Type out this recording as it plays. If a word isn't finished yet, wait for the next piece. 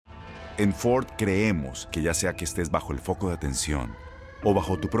En Ford creemos que ya sea que estés bajo el foco de atención o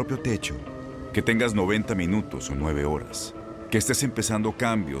bajo tu propio techo, que tengas 90 minutos o 9 horas, que estés empezando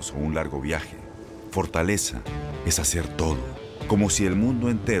cambios o un largo viaje, fortaleza es hacer todo, como si el mundo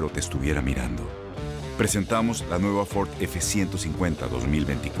entero te estuviera mirando. Presentamos la nueva Ford F-150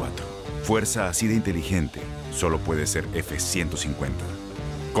 2024. Fuerza así de inteligente solo puede ser F-150.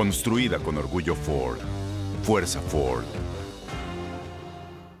 Construida con orgullo Ford. Fuerza Ford.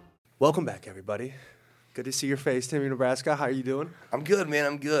 Welcome back, everybody. Good to see your face, Timmy, Nebraska. How are you doing? I'm good, man.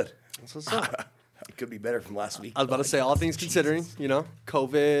 I'm good. That's what's up. It could be better from last week. I was about to say, all things considering,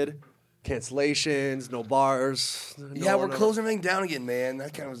 COVID, cancellations, no bars. Yeah, we're closing everything down again, man.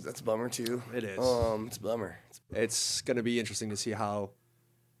 That's a bummer too. It is. It's a bummer. It's going to be interesting to see how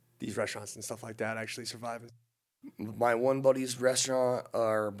these restaurants and stuff like that actually survive. My one buddy's restaurant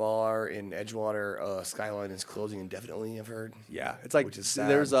or bar in Edgewater, Skyline, is closing indefinitely, I've heard. Yeah, it's like which is sad.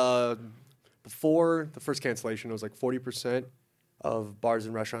 There's before the first cancellation, it was like 40% of bars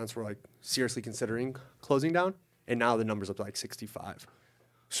and restaurants were like seriously considering closing down, and now the number's up to like 65.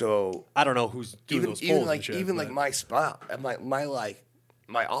 So I don't know who's doing those polls like my spot,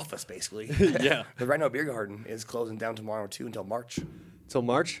 my office basically. Yeah. The Right Now Beer Garden is closing down tomorrow too until March. Till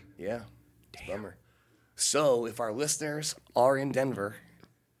March? Yeah. It's a bummer. So if our listeners are in Denver,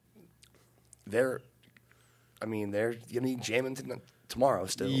 they're gonna be jamming tomorrow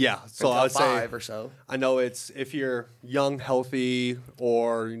still. Yeah. So until I would 5 say or so. I know it's if you're young, healthy,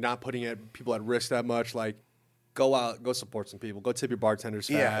 or you're not putting people at risk that much, like go out, go support some people, go tip your bartenders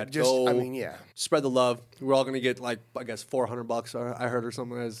fat. Spread the love. We're all gonna get like I guess $400 I heard or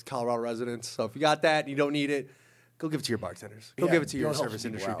something as Colorado residents. So if you got that, and you don't need it, go give it to your bartenders. Go give it to your service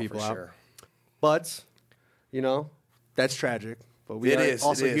industry people out. Sure. But that's tragic. But we are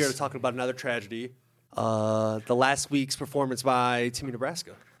also here to talk about another tragedy. The last week's performance by Timmy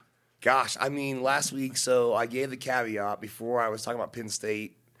Nebraska. Gosh, last week, so I gave the caveat before I was talking about Penn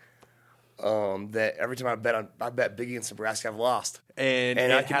State that every time I bet big against Nebraska, I've lost. And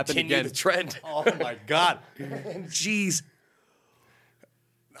I happened continue again. the trend. Oh, my God. Jeez.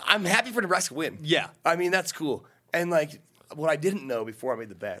 I'm happy for Nebraska to win. Yeah. That's cool. And, what I didn't know before I made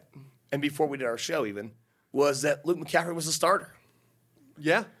the bet, and before we did our show even, was that Luke McCaffrey was the starter.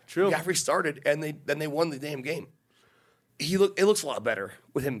 Yeah, true. McCaffrey started, and they won the damn game. It looks a lot better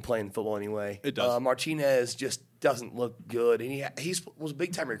with him playing football anyway. It does. Martinez just doesn't look good, and he was a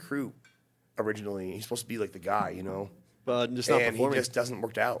big-time recruit originally. He's supposed to be like the guy, But just not and performing. he just doesn't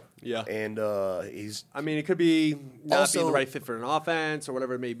work out. Yeah. And he's... it could be not also, being the right fit for an offense or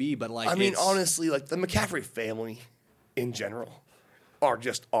whatever it may be, but honestly, the McCaffrey family in general are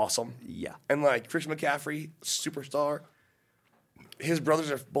just awesome. Yeah. And Christian McCaffrey, superstar. His brothers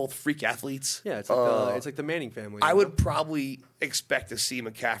are both freak athletes. Yeah, it's like the Manning family. I would probably expect to see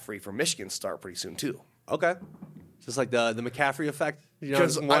McCaffrey from Michigan start pretty soon too. Okay. Just like the McCaffrey effect.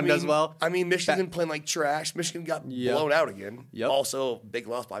 Because one does well. Michigan's been playing like trash. Michigan got blown out again. Yep. Also, big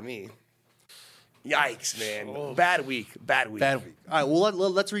loss by me. Yikes, man. Oh. Bad week. All right, well,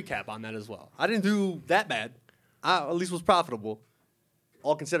 let's recap on that as well. I didn't do that bad. I at least was profitable,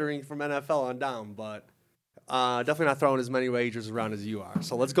 all considering from NFL on down, but definitely not throwing as many wagers around as you are.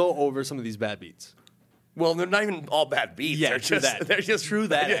 So let's go over some of these bad beats. Well, they're not even all bad beats. Yeah, They're just true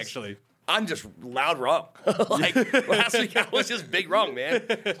that actually. I'm just loud wrong. Last week I was just big wrong, man.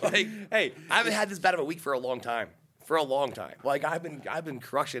 Hey, I haven't had this bad of a week for a long time. I've been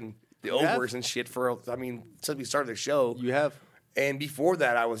crushing the overs and shit since we started the show. You have. And before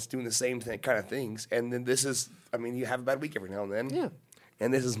that, I was doing the same kind of things. And then this is, you have a bad week every now and then. Yeah.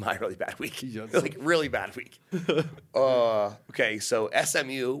 And this is my really bad week. Really bad week. Okay, so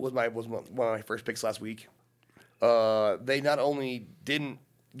SMU was one of my first picks last week. They not only didn't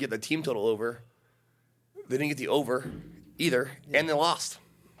get the team total over, they didn't get the over either, and they lost.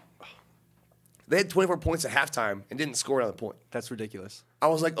 They had 24 points at halftime and didn't score another point. That's ridiculous. I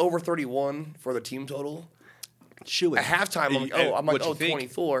was over 31 for the team total. Shoo it. At halftime, I'm like,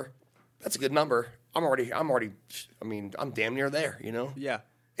 24. That's a good number. I'm damn near there, Yeah.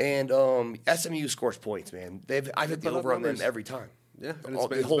 And SMU scores points, man. I've hit the over on them every time. Yeah, and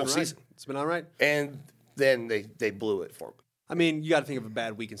the whole season. It's been all right. And then they blew it for me. You got to think of a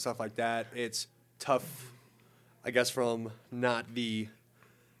bad week and stuff like that. It's tough, I guess, from not the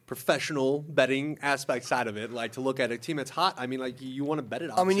professional betting aspect side of it, to look at a team that's hot. You want to bet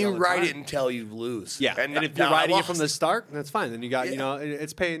it. You ride it until you lose. Yeah, and if you're riding it from the start, that's fine. Then you got,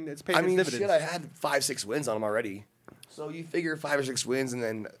 it's paying. Its dividends. Shit, I had 5-6 wins on them already. So you figure 5 or 6 wins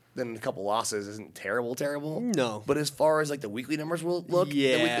and then a couple losses isn't terrible. No. But as far as the weekly numbers will look,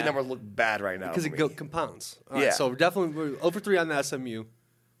 the weekly numbers look bad right now. Because it compounds. All yeah. right, so definitely we're over 3 on the SMU.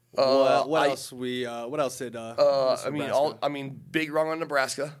 What else? What else did? Big wrong on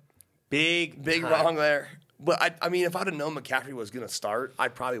Nebraska. Big wrong there. But I mean, if I'd have known McCaffrey was going to start, I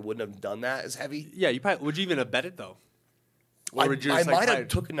probably wouldn't have done that as heavy. Yeah, would you even have bet it though? I might have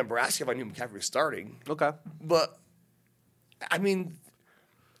taken Nebraska if I knew McCaffrey was starting. Okay, but I mean,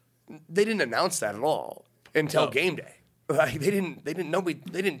 they didn't announce that at all until game day. Like they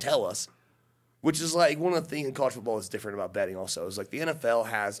didn't tell us. Which is like one of the things in college football that's different about betting. Also, is like the NFL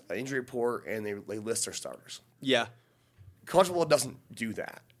has an injury report and they list their starters. Yeah, college football doesn't do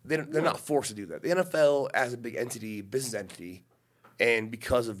that. They're not forced to do that. The NFL, as a big entity, business entity, and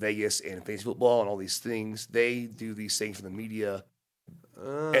because of Vegas and fantasy football and all these things, they do these things for the media.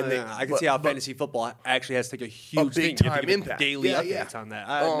 I can see how fantasy football actually has to take a huge big time impact. Daily updates on that.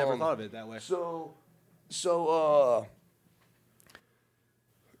 I never thought of it that way. So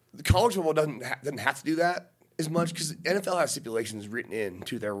the college football doesn't have to do that as much because NFL has stipulations written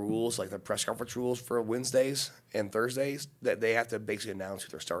into their rules, like their press conference rules for Wednesdays and Thursdays, that they have to basically announce who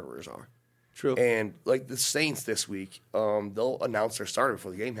their starters are. True. And like the Saints this week, they'll announce their starter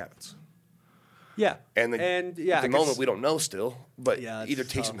before the game happens. Yeah. At the moment, we don't know still, but either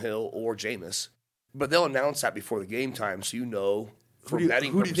Taysom Hill or Jameis. But they'll announce that before the game time, so you know for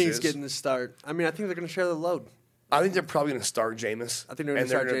betting purposes. Who do you think is getting the start? I mean, I think they're going to share the load. I think they're probably going to start Jameis. I think they're going to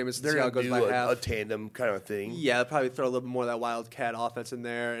start Jameis. They're going to do a tandem kind of thing. Yeah, they'll probably throw a little bit more of that wildcat offense in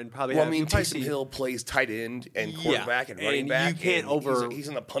there, and probably. Taysom Hill plays tight end and quarterback and running back. You can't He's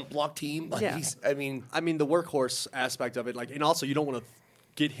on the punt block team. Like I mean, the workhorse aspect of it, and also you don't want to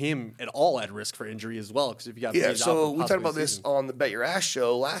get him at all at risk for injury as well, because if you got so we talked about this on the Bet Your Ass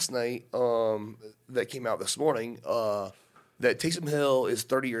show last night. That came out this morning. That Taysom Hill is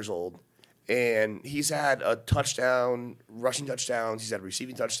 30 years old. And he's had a touchdown, rushing touchdowns. He's had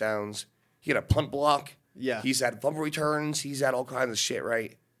receiving touchdowns. He had a punt block. Yeah. He's had fumble returns. He's had all kinds of shit,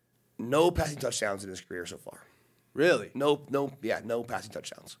 right? No passing touchdowns in his career so far. Really? No passing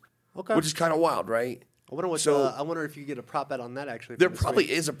touchdowns. Okay. Which is kind of wild, right? I wonder if you get a prop bet on that, actually. There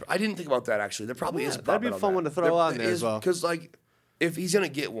probably is I didn't think about that, actually. There probably is a prop bet on that. That'd be a fun one to throw on there as well. Because, if he's going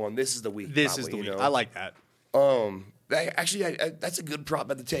to get one, this is the week. This is the week. I like that. That's a good prop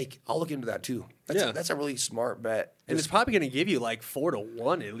bet to take. I'll look into that too. That's a really smart bet. And it's probably going to give you like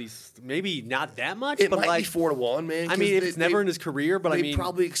 4-1 at least. Maybe not that much, it but might like be 4-1, man. I mean, it's never in his career, but they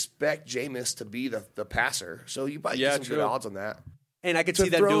probably expect Jameis to be the passer, so you might get some good odds on that. And I could see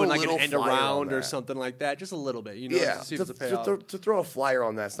them doing like an end around or something like that, just a little bit. To throw a flyer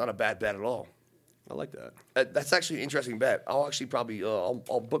on that's not a bad bet at all. I like that. That's actually an interesting bet. I'll actually probably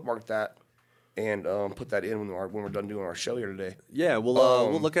I'll bookmark that. And put that in when we're done doing our show here today. Yeah,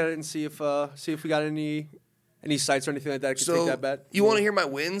 we'll look at it and see if we got any sites or anything like that. Take that bet. You want to hear my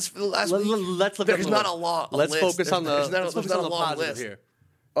wins for the last week? Let's look. There's not a lot. Let's focus on the. There's not a long list here.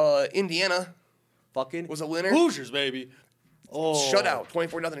 Indiana, was a winner. Hoosiers, baby. Oh, shutout,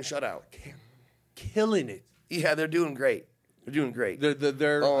 24-0 shutout. Killing it. Yeah, they're doing great. They're doing great.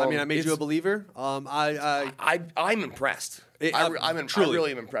 They're I made you a believer. I'm impressed. I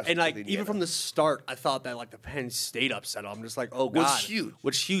really am impressed. And like even from the start, I thought that like the Penn State upset. I'm just like, oh god,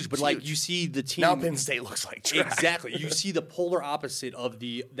 was huge. But like you see the team now, Penn State looks like trash. Exactly. You see the polar opposite of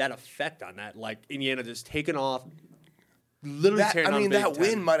that effect on that. Like Indiana just taking off. Literally tearing down that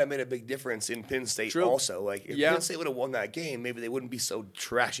win might have made a big difference in Penn State also. Like if Penn State would have won that game, maybe they wouldn't be so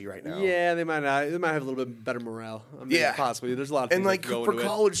trashy right now. Yeah, they might not. They might have a little bit better morale. Possibly. There's a lot of things and like that go for into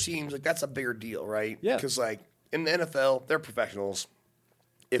college teams, like that's a bigger deal, right? Yeah. Because like in the NFL, they're professionals.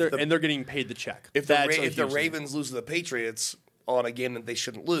 And they're getting paid the check. If the Ravens lose to the Patriots on a game that they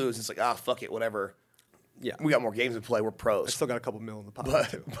shouldn't lose, it's like fuck it, whatever. Yeah, we got more games to play. We're pros. I still got a couple mil in the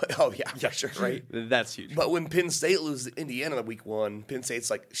pocket. But sure, right? That's huge. But when Penn State loses to Indiana in week 1, Penn State's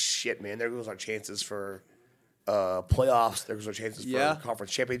like, shit, man. There goes our chances for playoffs. There goes our chances for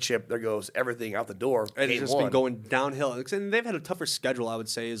conference championship. There goes everything out the door. And it's just been going downhill. And they've had a tougher schedule, I would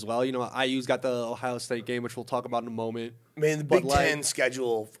say, as well. IU's got the Ohio State game, which we'll talk about in a moment. Man, the Big Ten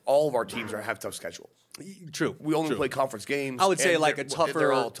schedule, all of our teams have tough schedules. True. We only play conference games. I would say like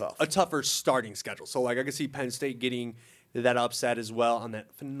they're all tough. A tougher starting schedule. So like I could see Penn State getting that upset as well on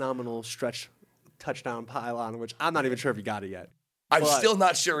that phenomenal stretch touchdown pylon, which I'm not even sure if he got it yet. I'm still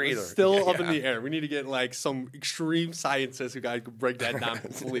not sure either. Still up in the air. We need to get like some extreme scientists who could break that down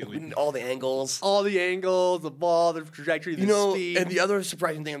completely. All the angles, the ball, the trajectory, the speed. And the other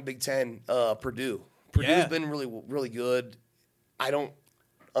surprising thing in Big Ten, Purdue. Purdue's been really, really good. I don't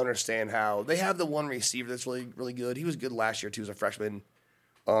understand how they have the one receiver that's really, really good. He was good last year too as a freshman.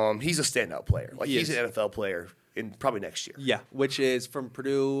 He's a standout player. Like he's an NFL player. in probably next year. Yeah, which is from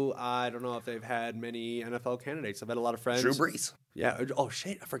Purdue. I don't know if they've had many NFL candidates. I've had a lot of friends. Drew Brees. Yeah. Oh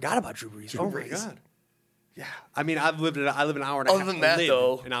shit, I forgot about Drew Brees. Drew oh Brees. My god. Yeah. I mean, I live an hour and a half. Other than that,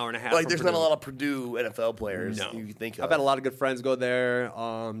 though, an hour and a half. Like, there's Purdue. not a lot of Purdue NFL players No. you can think of. I've had a lot of good friends go there.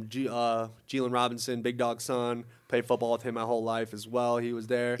 Jalen Robinson, Big Dog's son, played football with him my whole life as well. He was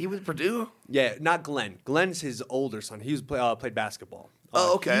there. He was at Purdue? Yeah, not Glenn. Glenn's his older son. He was played basketball.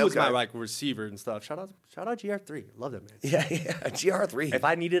 Okay. He was my receiver and stuff. Shout out GR3. Love that man. Yeah. GR3. If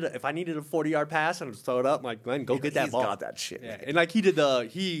I needed a 40-yard pass and just throw it up, I'm like, Glenn, go get that ball. He's got that shit. Yeah, and like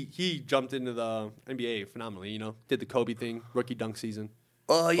he jumped into the NBA phenomenally. You know, did the Kobe thing, rookie dunk season.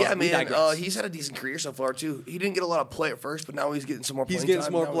 Yeah, man. He's had a decent career so far too. He didn't get a lot of play at first, but now he's getting some more. He's getting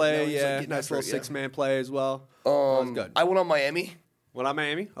some more play. Yeah, nice little 6-man play as well. That's good. I went on Miami. Went on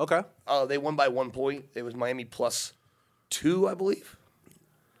Miami. Okay. They won by 1 point. It was Miami +2, I believe.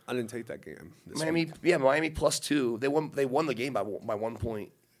 I didn't take that game. Miami +2. They won the game by 1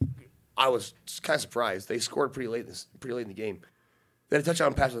 point. I was kind of surprised. They scored pretty late in the game. They had a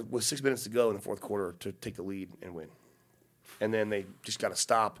touchdown pass with 6 minutes to go in the fourth quarter to take the lead and win. And then they just got to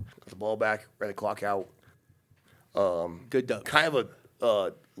stop, got the ball back, ran the clock out. Good dub. Kind of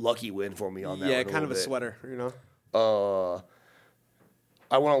a lucky win for me on that. Yeah, kind of a sweater, you know.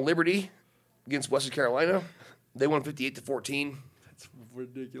 I went on Liberty against Western Carolina. They won 58-14. That's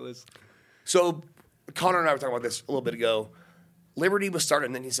ridiculous. So Connor and I were talking about this a little bit ago. Liberty was started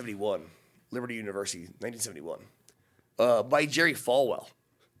in 1971. Liberty University, 1971, by Jerry Falwell.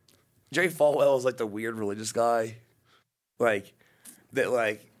 Jerry Falwell is like the weird religious guy, like that,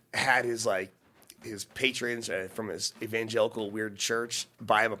 like had his patrons from his evangelical weird church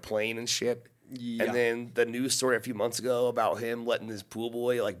buy him a plane and shit. Yeah. And then the news story a few months ago about him letting his pool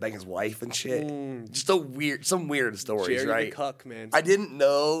boy like bang his wife and shit. Just some weird stories, Jerry right? The cuck, man. I didn't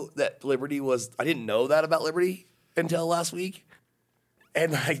know that I didn't know that about Liberty until last week.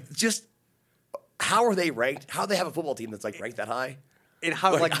 And like, just how are they ranked? How do they have a football team that's like ranked that high? And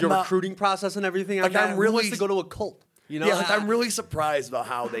how like your recruiting process and everything. Like I'm really who wants to go to a cult. You know, yeah. Like, I'm really surprised about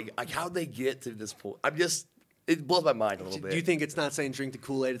how they get to this point. It blows my mind a little bit. Do you think it's not saying drink the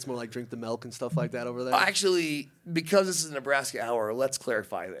Kool-Aid? It's more like drink the milk and stuff like that over there? Actually, because this is a Nebraska Hour, let's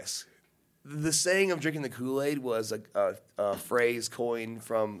clarify this. The saying of drinking the Kool-Aid was a phrase coined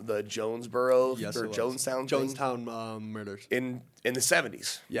from the Jonesboro or Jonestown murders in the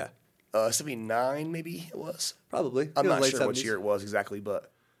 70s. Yeah. 79 maybe it was. Probably. I'm not sure which year it was exactly,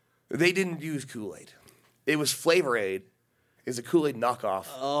 but they didn't use Kool-Aid. It was Flavor Aid. Is a Kool-Aid knockoff.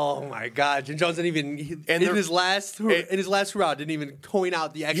 Oh my God! Jim Jones didn't even in his last hurrah didn't even coin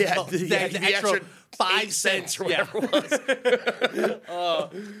out the extra the extra 5 cents or whatever it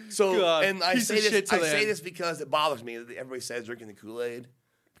was. So God. And I say this because it bothers me that everybody says drinking the Kool-Aid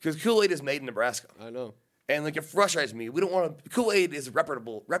because Kool-Aid is made in Nebraska. I know. And like it frustrates me. We don't want to. Kool-Aid is a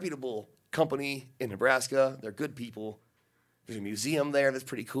reputable company in Nebraska. They're good people. There's a museum there that's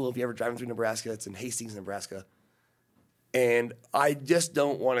pretty cool. If you ever drive through Nebraska, it's in Hastings, Nebraska. And I just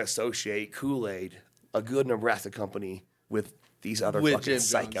don't want to associate Kool-Aid, a good Nebraska company, with these other fucking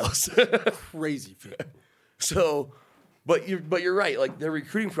psychos. Crazy people. So, but you're right. Like their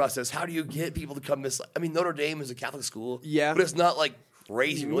recruiting process, how do you get people to come this? I mean, Notre Dame is a Catholic school. Yeah, but it's not like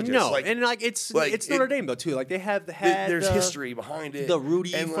crazy religious. No, like, and like it's Notre Dame though too. Like they have had there's history behind it. The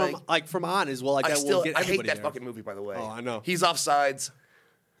Rudy and from On as well. Like I hate that there. fucking movie, by the way. Oh, I know. He's offsides.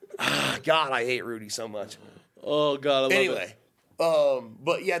 God, I hate Rudy so much. Oh God, I love it.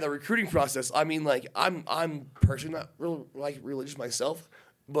 But yeah, the recruiting process. I mean, like I'm personally not really like religious myself,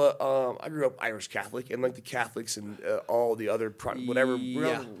 but I grew up Irish Catholic, and like the Catholics and all the other whatever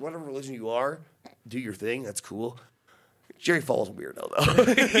religion you are, do your thing. That's cool. Jerry Falwell's a weirdo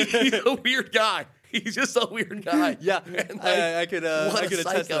though. He's a weird guy. He's just a weird guy. Yeah, and, like, I could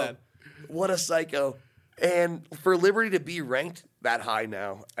attest to that. What a psycho! And for Liberty to be ranked that high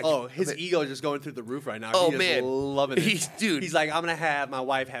now. His ego is just going through the roof right now. Oh, man. Loving it. He's like, I'm going to have my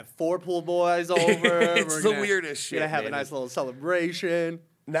wife have 4 pool boys over. It's the weirdest shit. We're going to have a nice little celebration.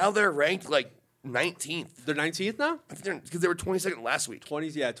 Now they're ranked like 19th. They're 19th now? Because they were 22nd last week.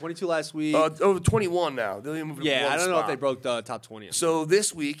 22 last week. 21 now. They moved I don't know if they broke the top 20. So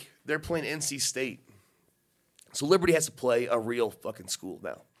this week, they're playing NC State. So Liberty has to play a real fucking school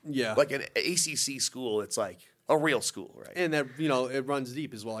now. Yeah. Like an ACC school, it's like a real school, right? And that, it runs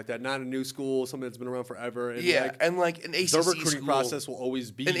deep as well, like that. Not a new school, something that's been around forever. And and like an ACC the recruiting process will always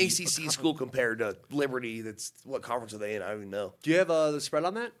be an ACC school compared to Liberty. That's what conference are they in? I don't even know. Do you have the spread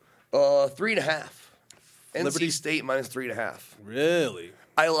on that? 3.5. Liberty NC State -3.5. Really?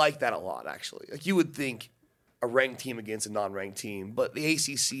 I like that a lot, actually. Like you would think a ranked team against a non-ranked team. But the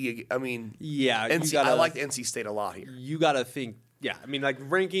ACC, I mean, I like NC State a lot here. You got to think, I mean, like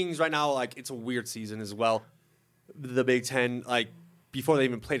rankings right now, like it's a weird season as well. The Big Ten, like before they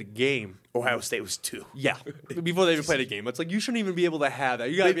even played a game, Ohio State was 2. Yeah, before they even played a game, it's like you shouldn't even be able to have that.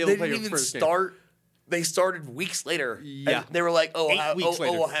 You got to be able to play your first game. They started weeks later. Yeah, and they were like,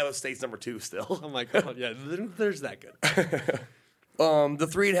 Ohio State's number 2 still. I'm like, oh yeah, there's that good. The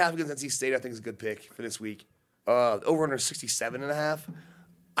 3.5 against NC State, I think, is a good pick for this week. Over under 67.5.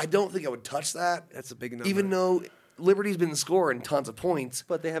 I don't think I would touch that. That's a big number. Even though Liberty's been scoring tons of points,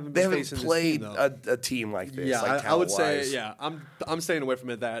 but they haven't played a team like this. Yeah, like I would say, I'm staying away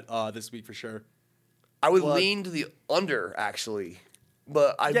from it this week for sure. I would lean to the under actually,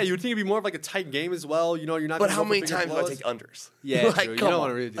 but you would think it'd be more of like a tight game as well. You know, you're not. But how many times do I take unders? Yeah, like, true. You don't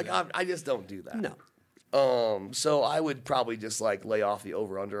want to really do that. I just don't do that. No. So I would probably just like lay off the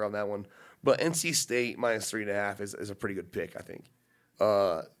over under on that one. But NC State minus 3.5 is a pretty good pick, I think.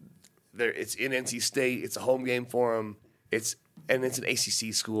 It's in NC State. It's a home game for them. It's an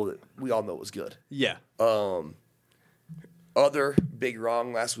ACC school that we all know was good. Yeah. Other big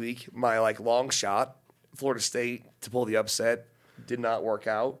wrong last week. My long shot, Florida State to pull the upset, did not work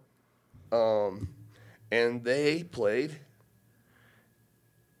out. And they played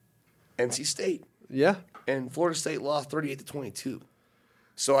NC State. Yeah. And Florida State lost 38-22.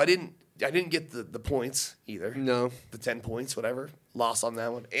 So I didn't get the points either. No. The 10 points, whatever. Lost on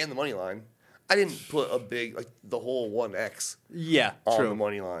that one. And the money line. I didn't put a big, the whole 1x on the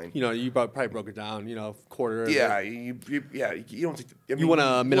money line. You know, you probably broke it down, quarter. Yeah. You don't think... you want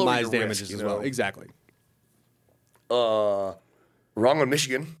to minimize damages as well. Exactly. Wrong on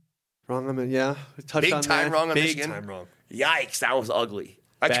Michigan. Wrong on Michigan, yeah. Big time wrong on Michigan. Big time wrong. Yikes, that was ugly.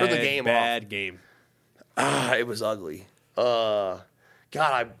 I turned the game off. Bad game. It was ugly. God,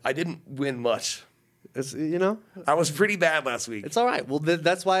 I didn't win much. It's, I was pretty bad last week. It's all right. Well,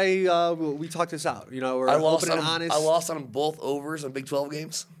 that's why we talked this out. We're open and honest. I lost on both overs on Big 12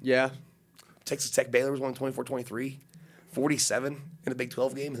 games. Yeah. Texas Tech Baylor was winning 24-23. 47 in a Big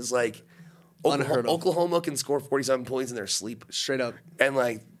 12 game is like unheard of. Oklahoma can score 47 points in their sleep. Straight up.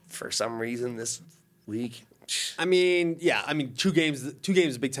 And for some reason this week. I mean, two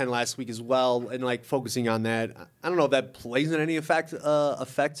games Big Ten last week as well, and focusing on that. I don't know if that plays in any effect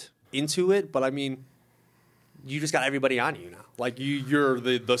into it, but I mean, you just got everybody on you now. You're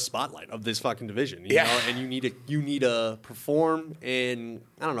the spotlight of this fucking division, you know, and you need to perform. And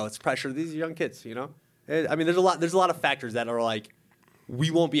I don't know, it's pressure. These are young kids, I mean, there's a lot of factors that are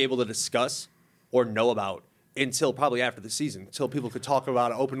we won't be able to discuss or know about until probably after the season, until people could talk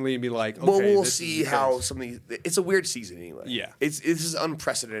about it openly and be like, okay, we'll see how some of these. It's a weird season anyway. Yeah, this is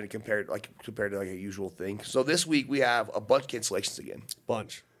unprecedented compared to a usual thing. So this week we have a bunch of cancellations again.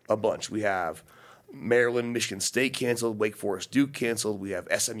 A bunch. We have Maryland, Michigan State canceled. Wake Forest, Duke canceled. We have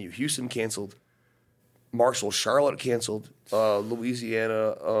SMU, Houston canceled. Marshall, Charlotte canceled.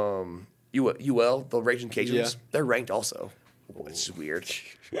 Louisiana, UL, the Raging Cajuns, they're ranked also, which is weird.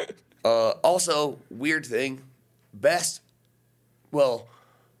 Also, weird thing,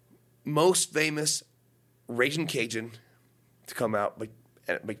 most famous Raging Cajun to come out,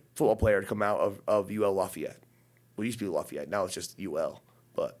 football player to come out of UL Lafayette. Well, it used to be Lafayette, now it's just UL.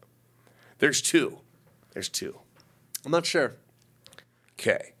 But there's two. I'm not sure.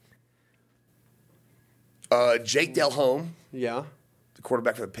 Okay. Jake Delhomme. Yeah. The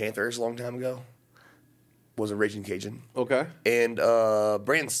quarterback for the Panthers a long time ago. Was a Raging Cajun. Okay. And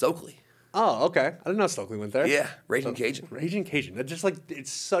Brandon Stokely. Oh, okay. I didn't know Stokely went there. Yeah, Raging Cajun. Raging Cajun. That's just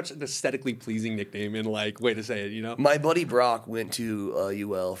it's such an aesthetically pleasing nickname and way to say it, My buddy Brock went to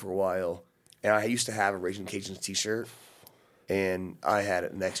UL for a while, and I used to have a Raging Cajuns t-shirt, and I had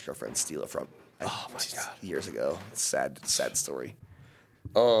an ex-girlfriend steal it from me. Oh my God. Years ago. It's sad story.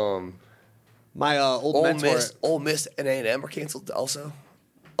 My old mentor. Ole Miss and A&M are canceled also.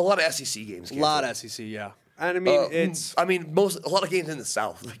 A lot of SEC games canceled. A lot of SEC, yeah. And I mean, a lot of games in the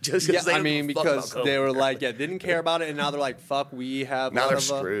South. Just because they were didn't care about it, and now they're like, fuck, we have. Now they're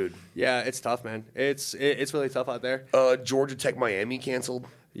screwed. Yeah, it's tough, man. It's really tough out there. Georgia Tech, Miami canceled.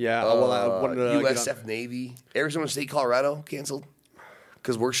 Yeah. I wanted to USF Navy, Arizona State, Colorado canceled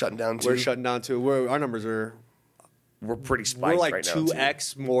because we're shutting down too. We're shutting down too. Our numbers are. We're pretty spiked right now. We're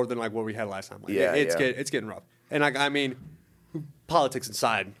 2x more than what we had last time. It's getting rough. And I mean, politics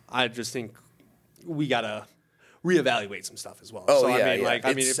aside, I just think we gotta reevaluate some stuff as well. Oh,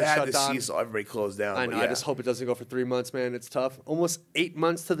 it's sad to see everybody close down. I know. I just hope it doesn't go for 3 months, man. It's tough. Almost 8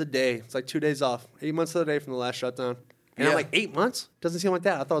 months to the day. It's 2 days off. 8 months to the day from the last shutdown. And I'm 8 months? Doesn't seem like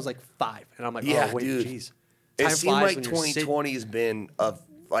that. I thght it was 5. And I'm oh, wait, jeez. It seemed like 2020 has been a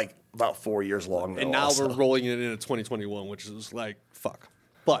like about 4 years long. And now we're rolling it into 2021, which is like, fuck.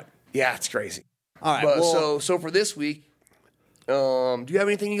 But yeah, it's crazy. All right. But so for this week, do you have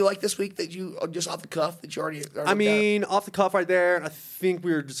anything you like this week that you just off the cuff that you already off the cuff right there. I think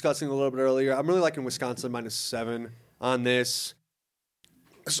we were discussing a little bit earlier. I'm really liking Wisconsin -7 on this.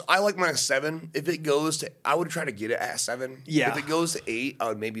 So I like -7. If it goes to, I would try to get it at 7. Yeah. If it goes to 8, I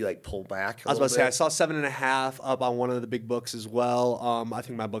would maybe like pull back. I was about to say I saw 7.5 up on one of the big books as well. I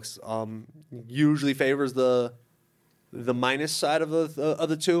think my books usually favors the minus side of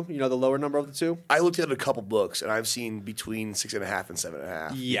the two. You know, the lower number of the two. I looked at a couple books and I've seen between 6.5 and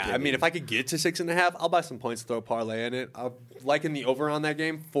 7.5. Yeah, I mean, if I could get to 6.5, I'll buy some points to throw a parlay in it. I'm liking the over on that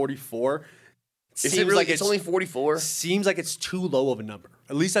game, 44. Is it really? Like it's only 44. Seems like it's too low of a number.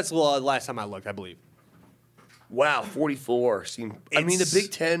 At least that's the last time I looked, I believe. Wow, 44. I mean, the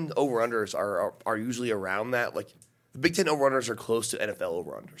Big Ten over-unders are usually around that. Like, the Big Ten over-unders are close to NFL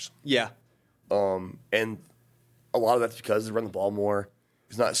over-unders. Yeah. And a lot of that's because they run the ball more.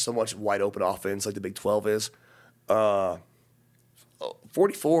 There's not so much wide open offense like the Big 12 is.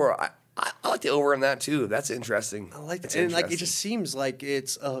 44, I like the over on that too. That's interesting. I like that. And like it just seems like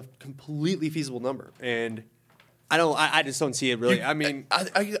it's a completely feasible number. And I just don't see it really. I mean,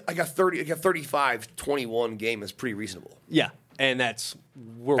 I got 30. I got 35-21 game is pretty reasonable. Yeah, and that's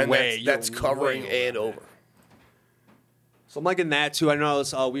covering and over. So I'm liking that too. I know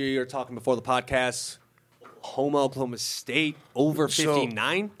we were talking before the podcast. Oklahoma State over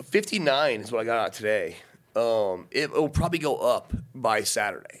 59. 59 is what I got out today. It will probably go up by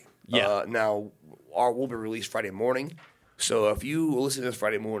Saturday. Yeah. Now will be released Friday morning. So if you listen to this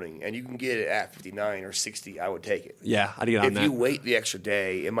Friday morning and you can get it at 59 or 60, I would take it. Yeah, I'd get on that. If you wait the extra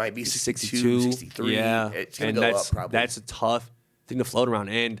day, it might be 62, 63. Yeah, it's going to go up probably. That's a tough thing to float around.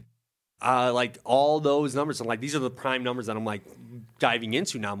 And like all those numbers, I'm like, these are the prime numbers that I'm like diving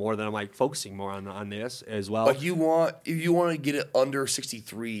into now more than I'm like focusing more on this as well. But if you want to get it under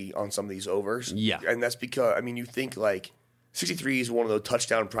 63 on some of these overs. Yeah. And that's because, I mean, you think like 63 is one of those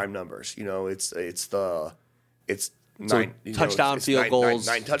touchdown prime numbers. You know, it's nine touchdown field goals.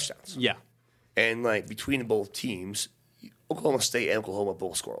 Nine touchdowns. Yeah. And like between both teams, Oklahoma State and Oklahoma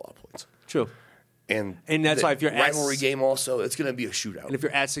both score a lot of points. True. And that's why if you're rivalry game also, it's going to be a shootout. And if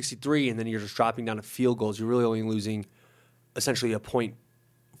you're at 63 and then you're just dropping down to field goals, you're really only losing essentially a point.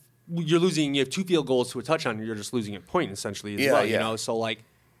 You have 2 field goals to a touchdown, and you're just losing a point essentially as well. Yeah. You know, so like,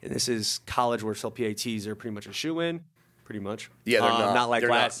 and this is college where still PATs are pretty much a shoe-in. Pretty much. Yeah, they're not.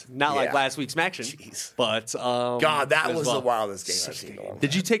 Not like last week's action. Jeez. But God, that was the wildest game I've seen.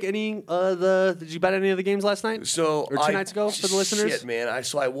 Did you take any Did you bet any of the games last night? So or 2 nights ago for the listeners? Shit, man.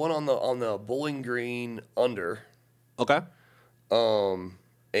 I won on the Bowling Green under. Okay.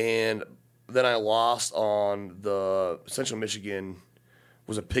 And then I lost on the Central Michigan.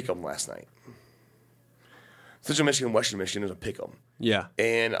 Was a pick'em last night. Central Michigan, Western Michigan is a pick'em. Yeah.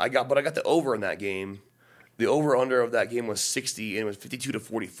 And I got the over in that game. The over-under of that game was 60, and it was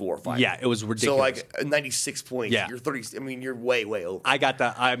 52-44. Final. Yeah, it was ridiculous. So, like, 96 points. Yeah. You're 30. I mean, you're way, way over. I got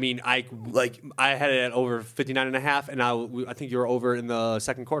that. I mean, I had it at over 59.5, and I think you were over in the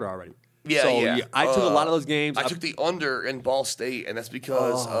second quarter already. Yeah, so yeah. I took a lot of those games. I took the under in Ball State, and that's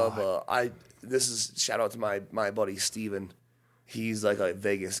because this is shout out to my buddy Steven. He's like a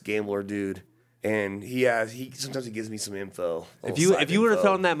Vegas gambler dude. And sometimes he gives me some info. If you would have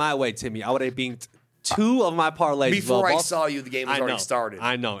thrown that my way, Timmy, I would have beat 2 of my parlays. Before I saw you, the game was already started.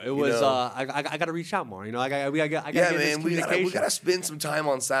 I know. It was. I got to reach out more. You know, I got to get this communication. We got to spend some time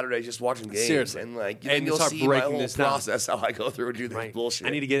on Saturday just watching games. Seriously. And you'll see my whole process how I go through and do this bullshit.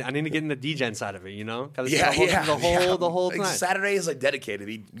 I need to get in the DGen side of it. You know. The whole time. Saturday is like dedicated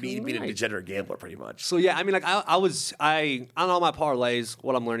me being a degenerate gambler, pretty much. So yeah, I mean, like on all my parlays,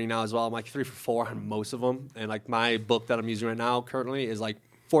 what I'm learning now as well, I'm like 3 for 4 on most of them, and like my book that I'm using right now currently is like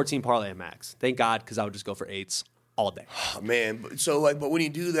 14 parlay max. Thank God, because I would just go for 8s all day. Oh, man, but when you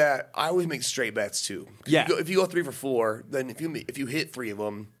do that, I always make straight bets too. Yeah. If you go 3 for 4, then if you hit 3 of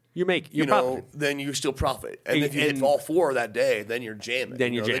them, then you still profit. And if you hit all 4 that day, then you're jamming.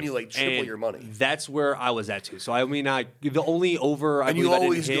 Then you're jamming. Then you like triple your money. That's where I was at too. So I mean, the only over. And you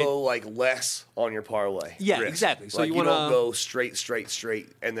always go like less on your parlay. Yeah, risk. exactly. So like, you don't go straight,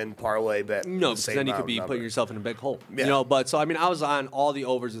 and then parlay bet. No, because then you could be putting yourself in a big hole. Yeah. You know, but so I mean, I was on all the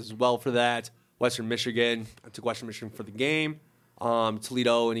overs as well for that. Western Michigan. I took Western Michigan for the game.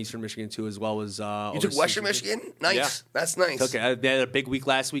 Toledo and Eastern Michigan too, as well as. You took Western Michigan? Nice. Yeah. That's nice. Okay, they had a big week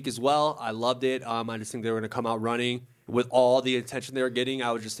last week as well. I loved it. I just think they were going to come out running with all the attention they were getting.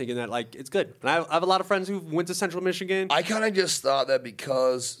 I was just thinking that like it's good. And I have a lot of friends who went to Central Michigan. I kind of just thought that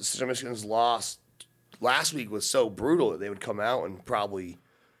because Central Michigan's loss last week was so brutal that they would come out and probably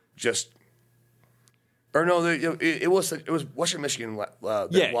just. Or no, it was Western Michigan that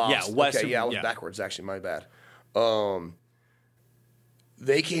lost. Western. Okay, I was backwards actually. My bad.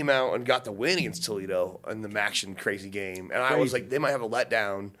 They came out and got the win against Toledo in the Maction crazy game, and I was like, they might have a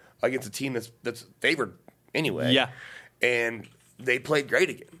letdown against a team that's favored anyway. Yeah, and they played great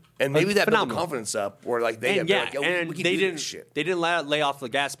again, and maybe that built the confidence up, or like they we can do this shit. They didn't lay off the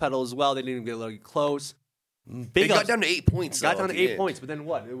gas pedal as well. They didn't get really close. They got down to 8 points. Got down to 8 points, but then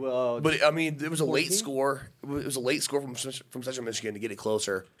what? But I mean, it was a late score. It was a late score from Central Michigan to get it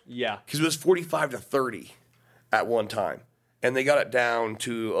closer. Yeah, because it was 45-30 at one time, and they got it down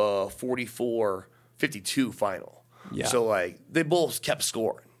to 44-52 final. Yeah. So like they both kept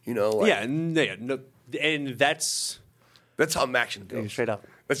scoring. You know. Like, and that's how Maction goes. Straight up.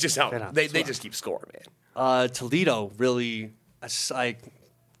 That's just how they just keep scoring, man. Toledo really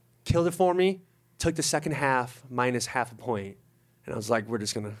killed it for me. Took the second half minus half a point, and I was like, we're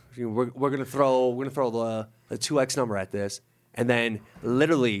gonna throw the 2x number at this, and then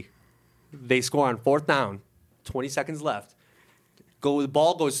literally they score on fourth down, 20 seconds left. The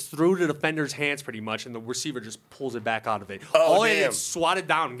ball goes through the defender's hands pretty much, and the receiver just pulls it back out of it. It's swatted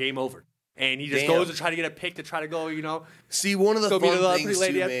down, game over. And he just goes to try to get a pick to try to go, See, one of the fun things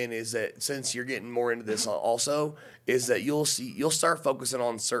too, man, is that since you're getting more into this also, is that you'll start focusing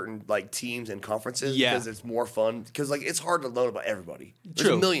on certain like teams and conferences because it's more fun. Because like it's hard to learn about everybody. There's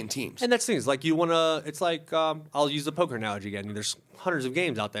a million teams. And that's the thing. It's like you want to. It's like I'll use the poker analogy again. There's hundreds of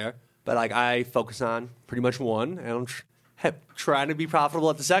games out there, but like I focus on pretty much one, and I'm trying to be profitable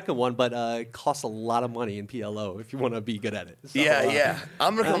at the second one, but it costs a lot of money in PLO if you want to be good at it. So,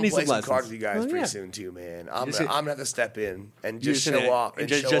 I'm gonna come play some cards with you guys pretty soon too, man. I'm gonna have to step in and just show off and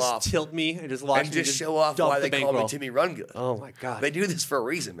just tilt me and just watch and just show off why they call me Timmy Run Good. Oh my god, they do this for a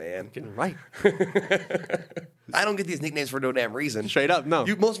reason, man. Getting right. I don't get these nicknames for no damn reason. Straight up, no.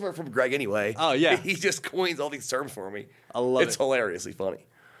 Most of them are from Greg anyway. Oh yeah, he just coins all these terms for me. I love it. It's hilariously funny.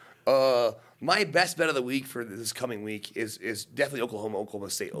 My best bet of the week for this coming week is definitely Oklahoma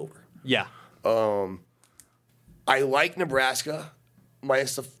State over. Yeah. I like Nebraska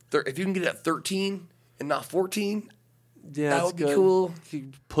minus if you can get it at 13 and not 14. Yeah, that would be cool.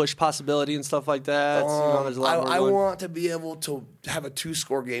 Push possibility and stuff like that. There's a lot I want to be able to have a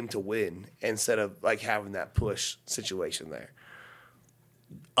 2-score game to win instead of like having that push situation there.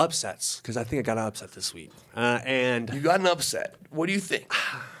 Upsets, because I think I got an upset this week. And you got an upset. What do you think?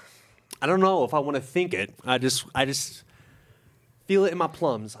 I don't know if I want to think it. I just feel it in my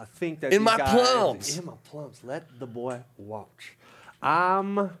plums. I think that in my plums. Let the boy watch.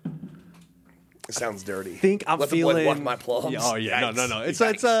 It sounds dirty. Think I'm feeling. Watch my plums. Oh yeah, no. It's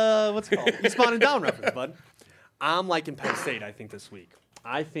what's it called? Eastbound and down reference, bud. I'm liking Penn State. I think this week.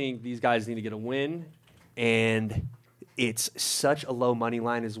 I think these guys need to get a win, and it's such a low money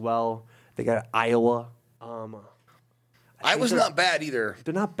line as well. They got Iowa. Iowa's not bad either.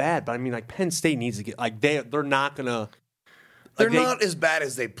 They're not bad, but I mean, like Penn State needs to get they're not gonna. They're not as bad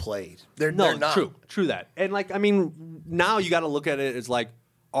as they played. They're not. True that. And like I mean, now you got to look at it as like,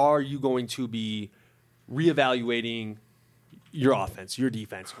 are you going to be reevaluating your offense, your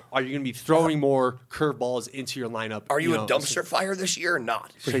defense? Are you going to be throwing more curveballs into your lineup? Are you a dumpster fire this year or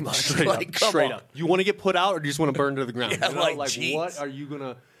not? Straight up. You want to get put out or do you just want to burn to the ground? What are you going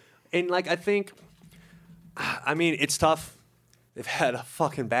to... And like, I think... I mean, it's tough. They've had a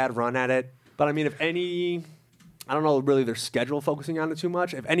fucking bad run at it. But I mean, if any... I don't know really their schedule focusing on it too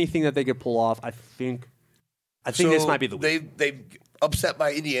much. If anything that they could pull off, I think this might be the week. They upset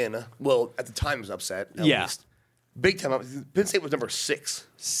by Indiana. Well, at the time it was upset. At least. Big time up. Penn State was number 6.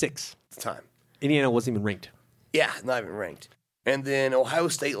 6 at the time. Indiana wasn't even ranked. Yeah, not even ranked. And then Ohio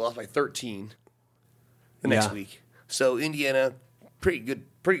State lost by 13 the next week. So Indiana, pretty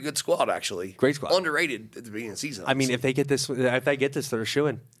good squad actually. Great squad. Underrated at the beginning of the season. I mean, if they get this, they're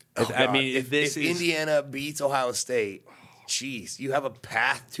shooing. If Indiana beats Ohio State, jeez, you have a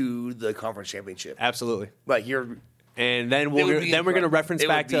path to the conference championship. Absolutely. Like you're. And then we're going to reference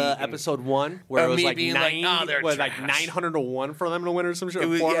back to episode 1 where it was like 900-1 for them to win or some shit.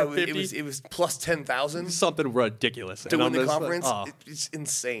 It was plus 10,000. Something ridiculous to win the conference. It's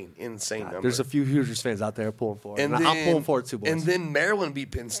insane number. There's a few Hoosiers fans out there pulling for it. And I'm pulling for it too, boys. And then Maryland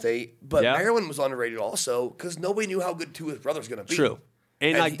beat Penn State, but Maryland was underrated also because nobody knew how good Tua's brother's going to be. True.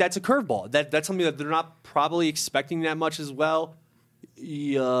 And like that's a curveball. That's something that they're not probably expecting that much as well.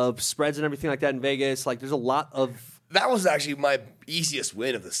 Spreads and everything like that in Vegas. Like there's a lot of. That was actually my easiest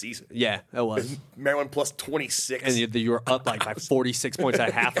win of the season. Yeah, that was. Maryland plus 26. And you were up like by 46 points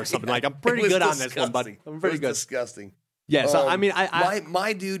at half or something. Like, I'm pretty good on this one, buddy. I'm pretty good. Disgusting. Yeah, so I mean,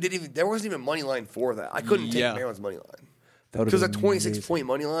 my dude didn't even, there wasn't even money line for that. I couldn't take Maryland's money line. Because a 26-point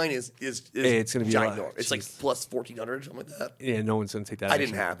money line is it's going to be ginormous. It's like plus 1,400, something like that. Yeah, no one's going to take that. I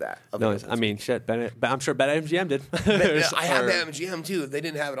didn't have that. No, I mean, shit. I'm sure BetMGM did. I have BetMGM too. They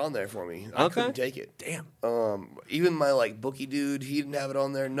didn't have it on there for me. I couldn't take it. Damn. Even my bookie dude, he didn't have it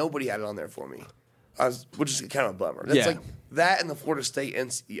on there. Nobody had it on there for me. Which is kind of a bummer. That's like that and the Florida State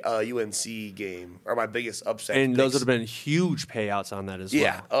UNC game are my biggest upset. And those would have been huge payouts on that as well.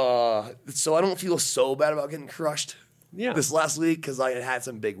 Yeah. So I don't feel so bad about getting crushed this last week because I had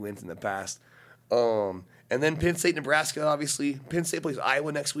some big wins in the past. And then Penn State, Nebraska, obviously. Penn State plays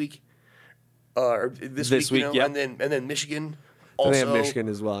Iowa next week. Or this week, yeah. And then Michigan. Also, they have Michigan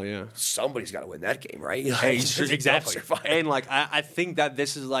as well, yeah. Somebody's got to win that game, right? Hey, exactly. And I think that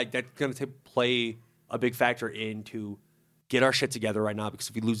this is that's going to play a big factor into get our shit together right now, because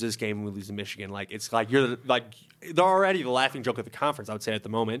if we lose this game and we lose to Michigan, it's like they're already the laughing joke of the conference, I would say, at the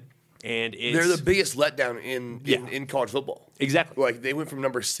moment. And they're the biggest letdown in college football. Exactly. They went from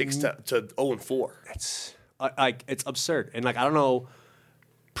number 6 to 0-4. It's it's absurd. And I don't know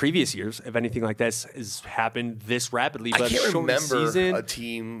previous years if anything like this has happened this rapidly. But I can't remember season, a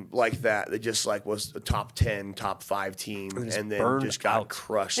team like that just was a top 10, top 5 team and then just got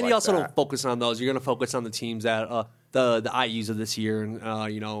crushed. And you also don't focus on those. You're going to focus on the teams that the IUs of this year, and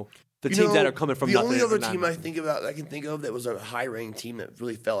the teams that are coming from the nothing. The only other team I can think of that was a high-ranked team that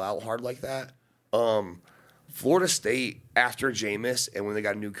really fell out hard like that. Florida State after Jameis and when they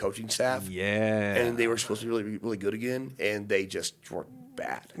got a new coaching staff. Yeah. And they were supposed to be really, really good again, and they just were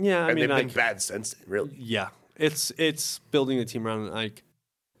bad. Yeah, they've been bad since then, really. Yeah. It's building the team around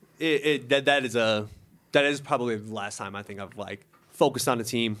that is probably the last time I think I've focused on a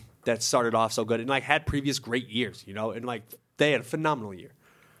team that started off so good and had previous great years, and they had a phenomenal year.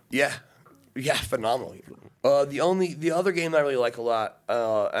 Yeah, phenomenal year. The other game I really like a lot,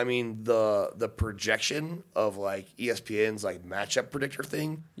 the projection of ESPN's matchup predictor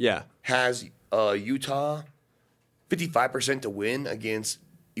thing. Yeah, has Utah 55% to win against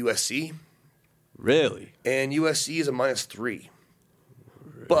USC. Really? And USC is a -3.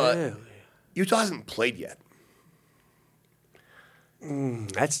 But Utah hasn't played yet.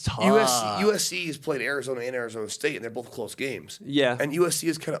 That's tough. USC has played Arizona and Arizona State, and they're both close games. Yeah. And USC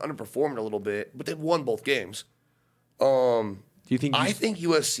has kind of underperformed a little bit, but they've won both games. Do you think? I think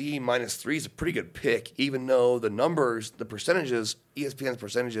USC -3 is a pretty good pick, even though the numbers, the percentages, ESPN's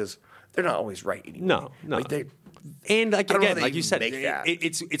percentages, they're not always right anymore. No. And again, like you said,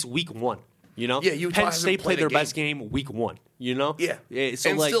 it's week 1. Yeah, Utah Penn State played their best game week 1. Yeah.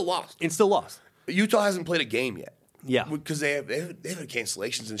 So and still lost. And still lost. Utah hasn't played a game yet. Yeah, because they have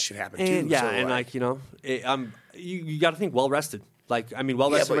cancellations and shit happen too. Yeah, so you got to think well rested. Well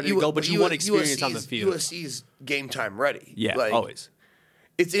rested, ready to go, but you want experience on the field. USC's game time ready. Yeah, always.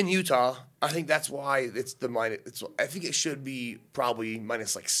 It's in Utah. I think that's why it's the minus. I think it should be probably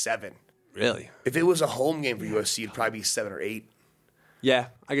 -7. Really? If it was a home game for USC, it'd probably be 7 or 8. Yeah,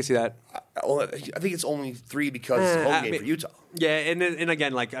 I can see that. I think it's only 3 because it's a home game for Utah. Yeah, and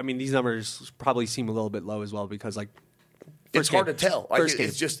again, these numbers probably seem a little bit low as well because it's hard to tell.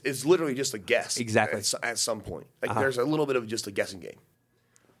 It's literally just a guess. Exactly. At some point, there's a little bit of just a guessing game.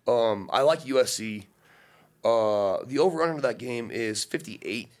 I like USC. The over/under of that game is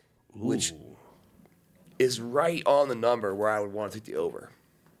 58, which is right on the number where I would want to take the over.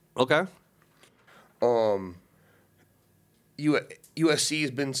 Okay. USC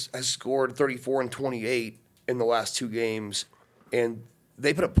has scored 34 and 28 in the last 2 games, and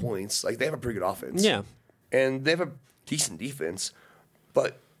they put up points. They have a pretty good offense. Yeah. And they have a decent defense,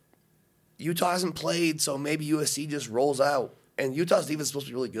 but Utah hasn't played, so maybe USC just rolls out. And Utah's defense is supposed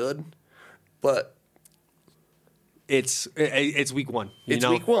to be really good, but it's week 1. It's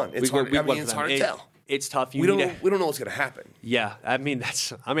week 1. It's hard to tell. It's tough. We don't know what's going to happen. Yeah, I'm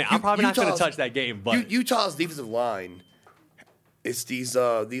probably not going to touch that game, but Utah's defensive line. It's these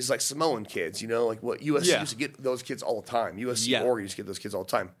Samoan kids, what USC used to get those kids all the time. USC and Oregon used to get those kids all the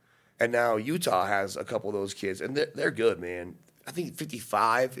time. And now Utah has a couple of those kids, and they're good, man. I think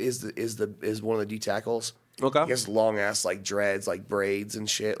 55 is one of the D tackles. Okay. He has long ass dreads, braids and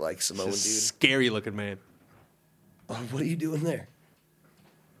shit, Samoan dude. Scary looking man. What are you doing there?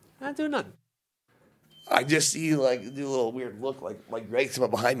 Not doing nothing. I just see you do a little weird look like Greg's come up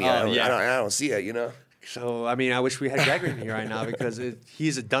behind me. I don't see it, So, I wish we had Gregory here right now because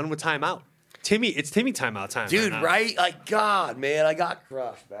he's done with timeout. It's Timmy timeout time. Dude, right? God, man, I got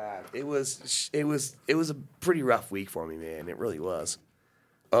crushed bad. It was a pretty rough week for me, man. It really was.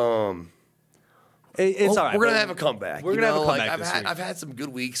 It's all right. We're going to have a comeback. We're going to have a comeback this week. I've had some good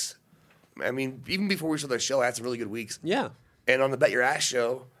weeks. Even before we started the show, I had some really good weeks. Yeah. And on the Bet Your Ass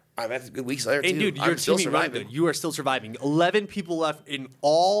show, I've had good weeks there, too. And, dude, you're still surviving. Really good. You are still surviving. 11 people left in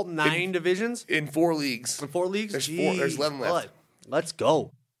all 9 divisions. In 4 leagues. In 4 leagues? There's 11 left. Let's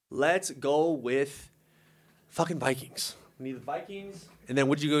go. Let's go with fucking Vikings. We need the Vikings. And then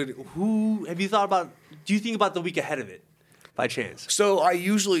would you go? Who have you thought about? Do you think about the week ahead of it, by chance? So I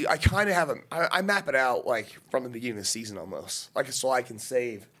kind of have I map it out like from the beginning of the season almost, like so I can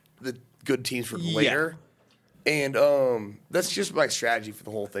save the good teams for later. And that's just my strategy for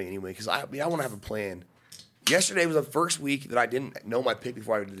the whole thing anyway. Because I want to have a plan. Yesterday was the first week that I didn't know my pick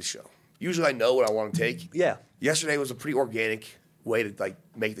before I did the show. Usually I know what I want to take. Yeah. Yesterday was a pretty organic way to like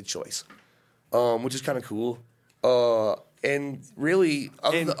make the choice, which is kind of cool. And really,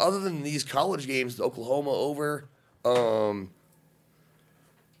 other than these college games, the Oklahoma over, and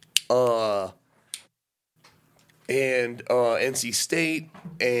NC State,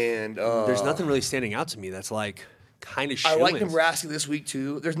 and there's nothing really standing out to me that's like kind of. I like Nebraska this week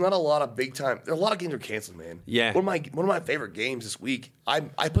too. There's not a lot of big time. There are a lot of games are canceled, man. Yeah. One of my favorite games this week. I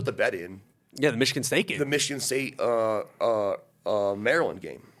put the bet in. Yeah, the Michigan State game. The Michigan State Maryland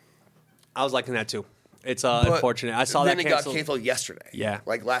game. I was liking that too. It's unfortunate. I saw that canceled. Then it got canceled yesterday. Yeah.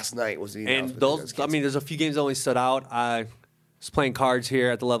 Like last night was the announcement. And those, I mean, there's a few games that only stood out. I was playing cards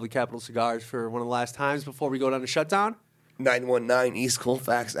here at the lovely Capital Cigars for one of the last times before we go down to shutdown. 919 East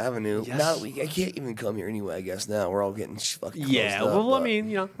Colfax Avenue. Yes. Now I can't even come here anyway, I guess now. We're all getting fucking closed up, well, I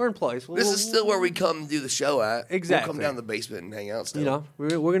mean, we're employees. This is still where we come do the show at. Exactly. We'll come down to the basement and hang out still. We're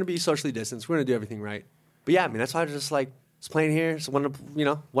going to be socially distanced. We're going to do everything right. But yeah, I mean, that's why I just like was playing here. Just wanted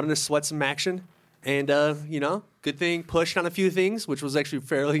to sweat some action. And, good thing pushed on a few things, which was actually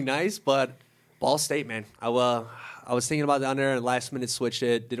fairly nice. But Ball State, man, I was thinking about the under and last minute switched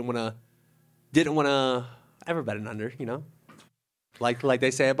it. Didn't want to ever bet an under, Like they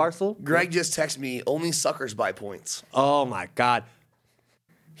say at Barstool. Greg just texted me, only suckers buy points. Oh, my God.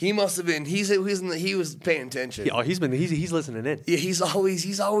 He must have been. He was paying attention. Yeah, he's listening in. Yeah, he's always.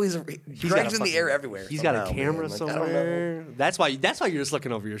 Greg's in the air everywhere. He's got a camera somewhere. That's why you're just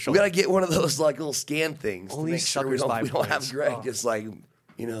looking over your shoulder. We gotta get one of those like little scan things. Only to make sure we don't have Greg just like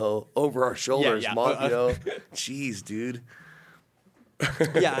over our shoulders. Yeah. Jeez, dude.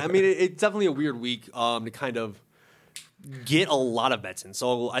 Yeah, I mean it's definitely a weird week to kind of get a lot of bets in.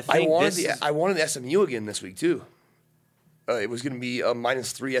 So I think I wanted the SMU again this week too. It was going to be a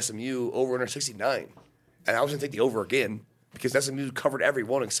 -3 SMU over under 69. And I was going to take the over again because SMU covered every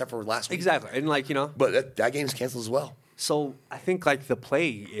one except for last week. Exactly. And But that game's canceled as well. So I think the play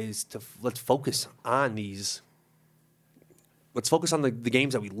is let's focus on these. Let's focus on the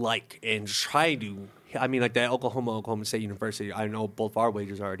games that we like and try to. I mean, like that Oklahoma State University. I know both our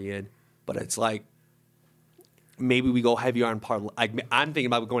wagers are already in, but it's like maybe we go heavier on parlay. Like I'm thinking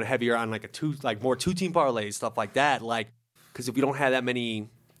about going heavier on more 2-team parlays, stuff like that. Because if we don't have that many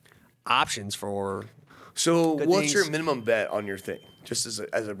options for. So what's your minimum bet on your thing? Just as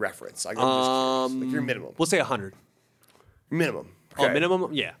a reference. Your minimum. We'll say 100. Minimum. Okay. Oh,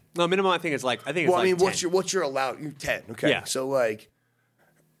 minimum? Yeah. No, minimum I think it's 10. What's your allowed? You're 10. Okay. Yeah. So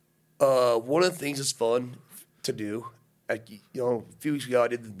one of the things that's fun to do, a few weeks ago I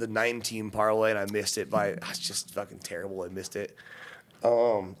did the 9-team parlay and I missed it it's just fucking terrible. I missed it.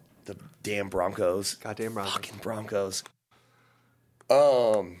 The damn Broncos. Goddamn Broncos. Fucking Broncos.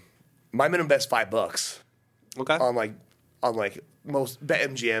 My minimum bet's $5. Okay. On most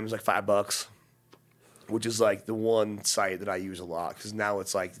BetMGM is $5, which is the one site that I use a lot because now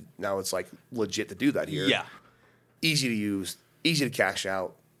it's legit to do that here. Yeah. Easy to use, easy to cash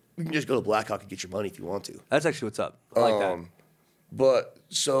out. You can just go to Blackhawk and get your money if you want to. That's actually what's up. I like that. But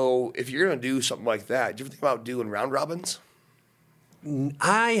so if you're gonna do something like that, do you ever think about doing round robins?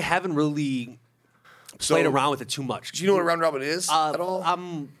 I haven't really played around with it too much. Do you know what a round robin is at all?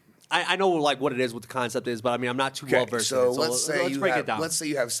 I know what it is, what the concept is, but I mean I'm not too well versed in it. So let's break it down. Let's say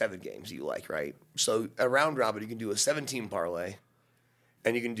you have 7 games you like, right? So a round robin, you can do a 7-team parlay,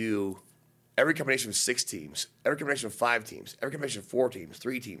 and you can do every combination of 6 teams, every combination of 5 teams, every combination of 4 teams,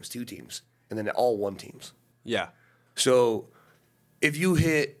 3 teams, 2 teams, and then all 1 teams. Yeah. So if you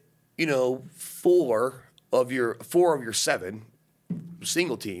hit, 4 of your 7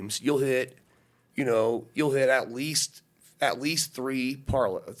 single teams, you'll hit at least 3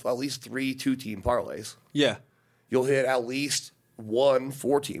 2-team parlays. Yeah. You'll hit at least 1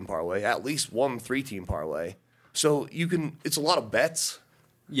 4-team parlay, at least 1 3-team parlay. So it's a lot of bets.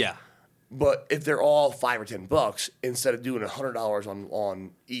 Yeah. But if they're all $5 or $10, instead of doing $100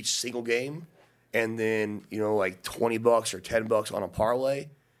 on each single game, and then $20 or $10 on a parlay,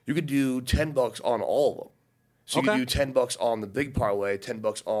 you could do $10 on all of them. So you could do $10 on the big parlay,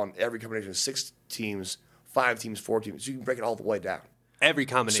 $10 on every combination of 6 teams, 5 teams, 4 teams. So you can break it all the way down. Every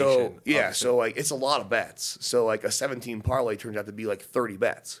combination. So yeah, so like it's a lot of bets. So like a 17 parlay turns out to be like 30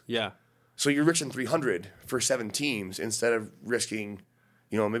 bets. Yeah. So you're risking 300 for 7 teams instead of risking,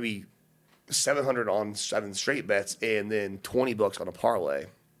 maybe 700 on 7 straight bets and then $20 on a parlay.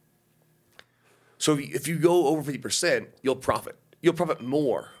 So if you go over 50%, you'll profit. You'll profit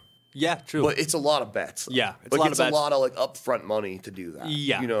more. Yeah, true. But it's a lot of bets. Yeah, it's a lot of bets. It's a lot of like upfront money to do that.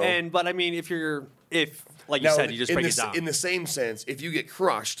 Yeah, but I mean, if like you said, you just break it down. In the same sense, if you get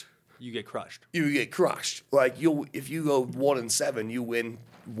crushed, you get crushed. You get crushed. Like if you go 1-7, you win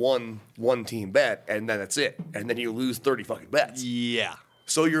one team bet, and then that's it, and then you lose 30 fucking bets. Yeah.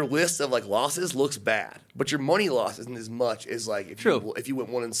 So your list of like losses looks bad, but your money loss isn't as much as like if you went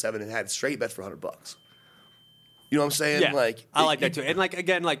 1-7 and had straight bets for $100. You know what I'm saying? Yeah, like I like that too. And like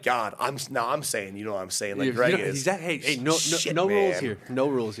again, like God, I'm saying, you know what I'm saying? Like Greg is. Hey, no rules here. No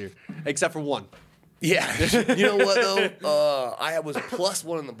rules here, except for one. Yeah, you know what though? I was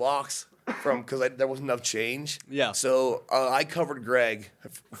 +1 in the box because there wasn't enough change. Yeah. So I covered Greg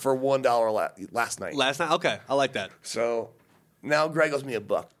for $1 last night. Last night, okay, I like that. So now Greg owes me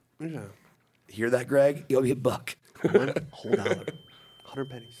 $1. Yeah. Hear that, Greg? He owes me $1. Whole dollar, 100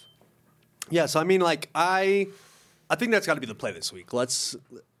 pennies. Yeah. So I mean, like I think that's got to be the play this week.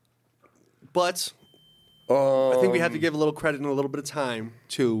 But I think we have to give a little credit and a little bit of time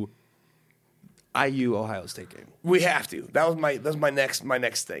to IU Ohio State game. We have to. That was my next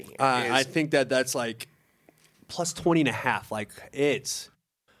thing. I think that's like plus 20.5. Like it's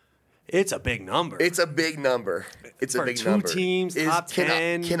a big number. It's a big number. It's for a big two number. Teams, top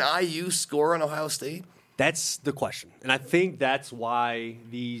 10. Can IU score on Ohio State? That's the question, and I think that's why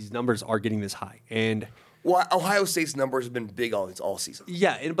these numbers are getting this high. And well, Ohio State's numbers have been big all season.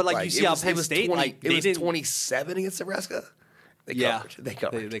 Yeah, but like you see how Penn State 20, it was 27 against Nebraska. They covered. They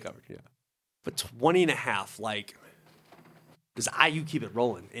covered. Yeah. But 20.5, like, does IU keep it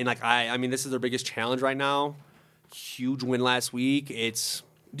rolling? And like, I mean, this is their biggest challenge right now. Huge win last week.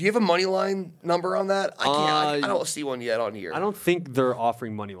 Do you have a money line number on that? I don't see one yet on here. I don't think they're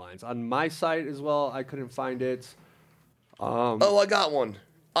offering money lines on my site as well. I couldn't find it. I got one.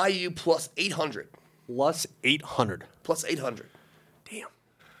 IU plus 800. Plus 800. Plus 800. Damn.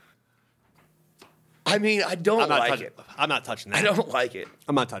 I mean, I don't like it. I'm not touching that. I don't like it.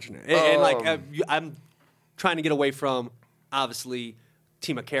 I'm not touching it. And like, I'm trying to get away from, obviously,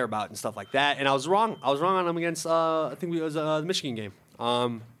 team I care about and stuff like that. And I was wrong. I was wrong on them against, I think it was the Michigan game.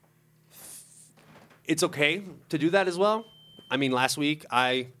 It's okay to do that as well. I mean, last week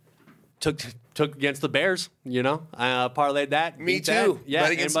I took against the Bears, I parlayed that. Me too. Yeah,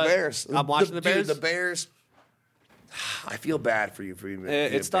 against the Bears. I'm watching the Bears. Dude, the Bears. I feel bad for you for being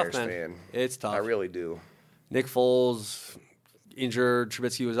it's a tough, Bears fan. It's tough. I really do. Nick Foles injured.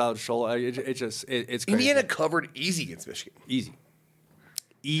 Trubisky was out. Shoulder. It's crazy. Indiana covered easy against Michigan.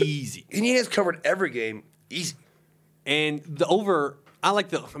 Easy. Indiana's covered every game easy. And the over,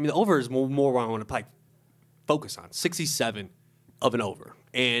 the over is more what I want to focus on. 67 of an over.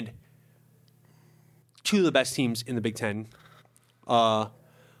 And two of the best teams in the Big Ten.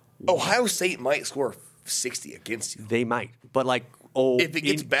 Ohio State might score 60 against you. They might. But if it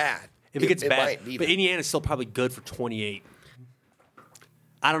gets bad. If it gets bad. But Indiana's still probably good for 28.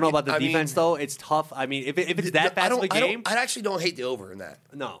 I don't know about the defense, though. It's tough. I mean, if it's that fast of a game. I actually don't hate the over in that.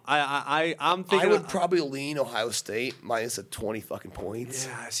 No. I'm thinking. I would probably lean Ohio State minus a 20 fucking points.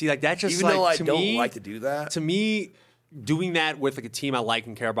 Yeah. See, that just even though I don't like to do that. To me, doing that with a team I like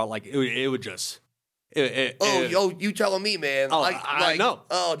and care about, it would just. You telling me, man? I know.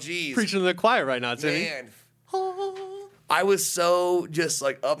 Oh, geez. Preaching to the choir right now, Timmy. Man. I was so just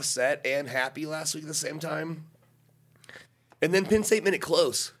upset and happy last week at the same time. And then Penn State made it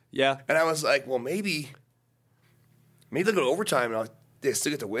close. Yeah. And I was like, well, maybe they'll go to overtime and they still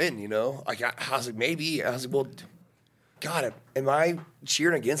get to win, I was like, maybe. I was like, well, God, am I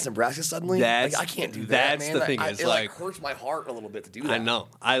cheering against Nebraska suddenly? I can't do that, that's man. The thing it hurts my heart a little bit to do that. I know.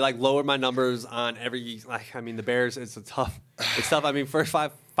 I lowered my numbers on every, the Bears, it's tough. I mean, first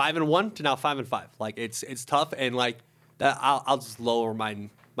 5-1 to now 5-5. It's tough. And that, I'll just lower my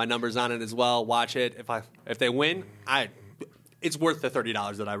numbers on it as well. Watch it. If they win, it's worth the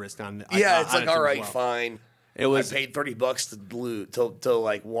 $30 that I risked on. It's all right, fine. It was. I paid $30 to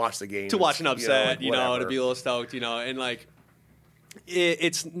watch the game. To watch an upset, to be a little stoked, and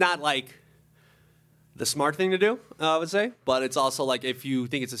it's not the smart thing to do, I would say, but it's also if you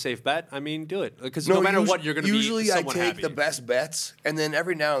think it's a safe bet, do it because no matter what, you're going to be usually I take happy. The best bets, and then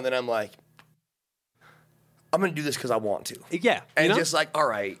every now and then I'm like, I'm going to do this because I want to. Yeah. And just all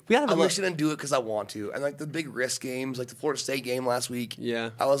right, I'm just going to do it because I want to. And the big risk games, the Florida State game last week.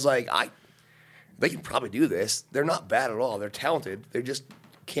 Yeah. I was like, They can probably do this. They're not bad at all. They're talented. They just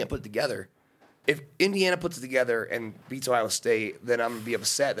can't put it together. If Indiana puts it together and beats Ohio State, then I'm gonna be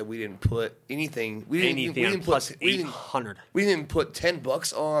upset that we didn't put anything. We didn't plus 800. We didn't put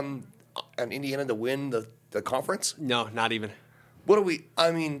 $10 on Indiana to win the conference. No, not even. What do we?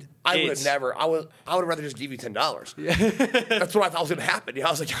 I mean, I would have never. I would rather just give you $10. Yeah. That's what I thought was gonna happen. I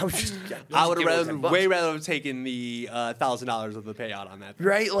was like, I would have way rather have taken the $1,000 of the payout on that.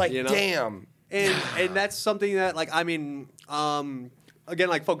 Right? Like, damn. And that's something that, like, I mean, again,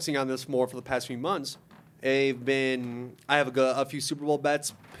 like focusing on this more for the past few months, I have a few Super Bowl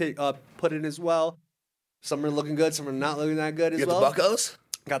bets put in as well. Some are looking good, some are not looking that good as well. You got the Buccos?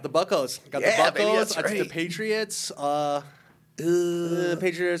 Got the Buccos. Baby, that's I right. took the Patriots. The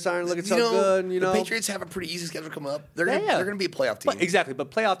Patriots aren't looking so good. The Patriots have a pretty easy schedule coming up. They're gonna be a playoff team. Exactly,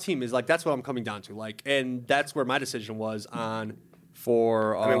 but playoff team is like that's what I'm coming down to. Like, and that's where my decision was on.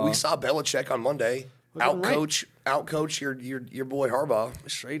 I mean, we saw Belichick on Monday outcoach your boy Harbaugh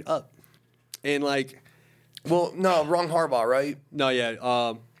straight up, and like, well, no, wrong Harbaugh, right? No,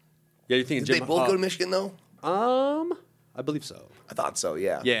 yeah, you think Did they both go to Michigan though? I believe so. I thought so.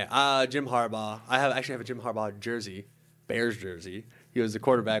 Yeah. Yeah. Jim Harbaugh. I actually have a Jim Harbaugh jersey, Bears jersey. He was the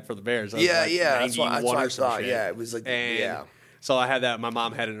quarterback for the Bears. Yeah. That's what I thought. Yeah, it was like So I had that. My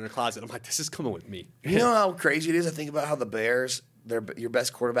mom had it in her closet. I'm like, this is coming with me. You know how crazy it is? I think about how the Bears, your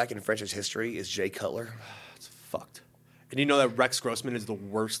best quarterback in franchise history is Jay Cutler. It's fucked. And you know that Rex Grossman is the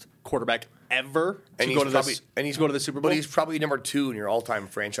worst quarterback ever to go to the Super Bowl? But he's probably number 2 in your all-time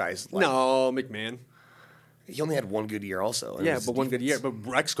franchise. No, McMahon. He only had one good year also. One good year. But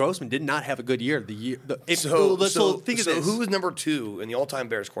Rex Grossman did not have a good year. So who was number 2 in the all-time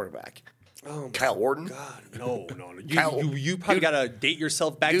Bears quarterback? Kyle Orton? God, no. You probably got to date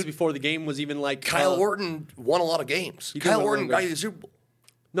yourself back to before the game was even like... Kyle Orton won a lot of games. Kyle Orton got you the Super Bowl.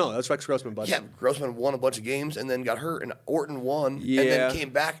 No, that's Rex Grossman, buddy. Yeah, Grossman won a bunch of games and then got hurt, and Orton won, and then came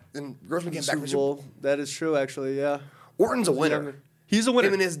back, and Grossman came back for the Super Bowl. That is true, actually, yeah. Orton's a winner. He's a winner.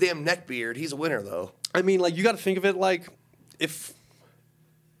 Him and his damn neck beard, he's a winner, though. I mean, like, you got to think of it like if...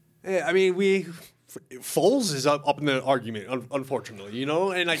 I mean, Foles is up in the argument, unfortunately, you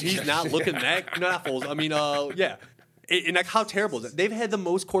know? And, like, he's not looking that... Not Foles. I mean, yeah. And, like, how terrible is it? They've had the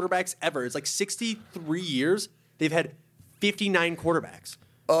most quarterbacks ever. It's like 63 years. They've had 59 quarterbacks.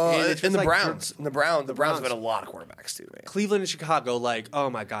 And the Browns. The Browns have had a lot of quarterbacks, too, man. Cleveland and Chicago, like, oh,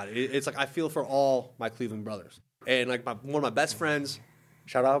 my God. It's like I feel for all my Cleveland brothers. And, like, one of my best friends,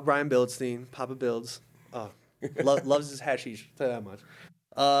 shout out Brian Bildstein, Papa Builds. Loves his hashish, tell you that much.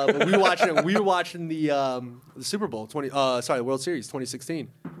 But we were watching the Super Bowl, the World Series 2016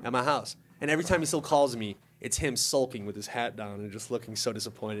 at my house. And every time he still calls me, it's him sulking with his hat down and just looking so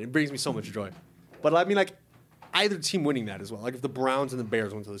disappointed. It brings me so much joy. But, I mean, like, either team winning that as well. Like if the Browns and the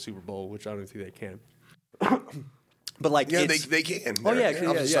Bears went to the Super Bowl, which I don't think they can. But like, yeah, they can. Oh yeah,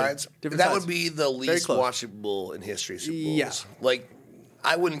 sides. That sides. would be the least watchable in history of Super Bowls. Yeah. Like,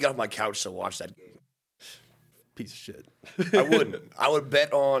 I wouldn't get off my couch to watch that game. Piece of shit. I wouldn't. I would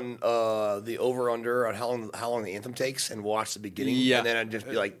bet on the over/under on how long the anthem takes and watch the beginning. Yeah. And then I'd just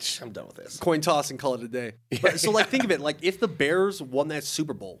be like, I'm done with this. Coin toss and call it a day. But, so like, think of it like if the Bears won that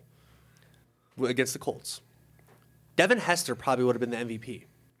Super Bowl against the Colts. Devin Hester probably would have been the MVP.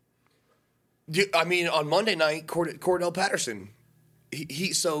 I mean, on Monday night, Cordell Patterson.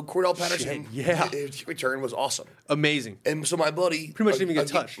 Cordell Patterson, his return was awesome. Amazing. And so my buddy... Pretty much didn't even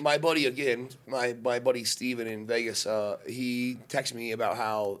get touched. My buddy, again, my buddy Steven in Vegas, he texted me about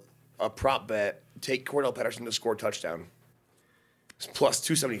how a prop bet, take Cordell Patterson to score a touchdown. It's plus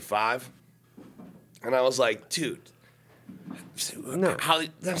 275. And I was like, dude... No.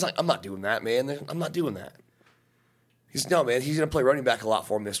 I'm not doing that, man. I'm not doing that. He's no man. He's gonna play running back a lot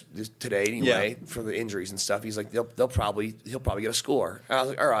for him this today anyway for the injuries and stuff. He's like he'll probably get a score. And I was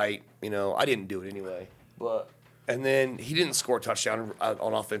like, all right, I didn't do it anyway. And then he didn't score a touchdown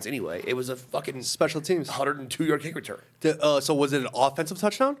on offense anyway. It was a fucking special teams 102-yard kick return. So was it an offensive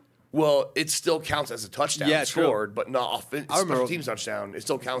touchdown? Well, it still counts as a touchdown scored, but not special teams touchdown. It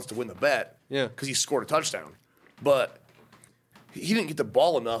still counts to win the bet. Yeah, because he scored a touchdown, but he didn't get the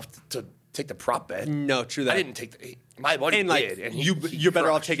ball enough to take the prop bet. No, true that. I didn't take my buddy did. And you're better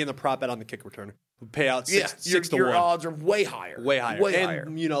off taking the prop bet on the kick return. Pay out 6 to 1. Your odds are way higher. Way higher.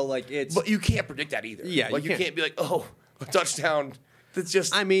 It's... But you can't predict that either. Yeah, you can't be like, oh, a touchdown. That's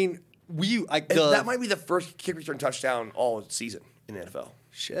just... I mean, that might be the first kick return touchdown all season in the NFL.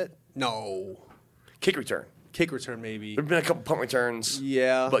 Shit. No. Kick return. Kick return, maybe. There have been a couple punt returns.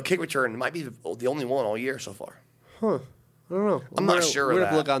 Yeah. But kick return might be the only one all year so far. Huh. I don't know. I'm not sure of that. We're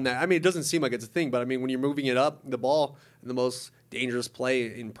going to look on that. I mean, it doesn't seem like it's a thing, but I mean, when you're moving it up, the ball, the most dangerous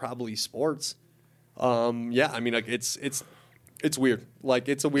play in probably sports, Yeah, I mean, like it's weird. Like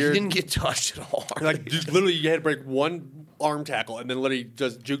it's a weird. He didn't get touched at all. Like just literally, you had to break one arm tackle and then literally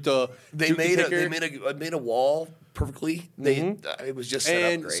just juke the. They made a wall perfectly. It was just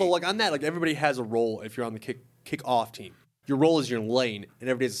set up great. So like on that, like everybody has a role if you're on the kick off team. Your role is your lane, and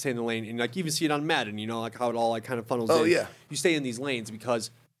everybody has to stay in the lane. And like you even see it on Madden, you know, like how it all like kind of funnels in. Oh yeah, you stay in these lanes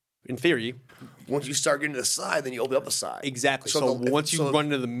because, in theory, once you start getting to the side, then you open up the side. Exactly. So once you run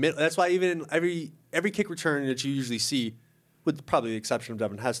into the middle, that's why even every kick return that you usually see, with probably the exception of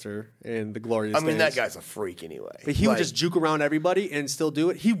Devin Hester and the glorious. I mean, that guy's a freak anyway. But he would just juke around everybody and still do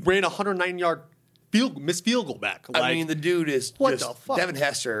it. He ran a 109-yard missed field goal back. Like, I mean, the dude is what the fuck? Devin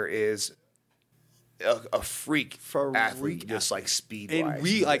Hester is a freak athlete, just like speed wise. And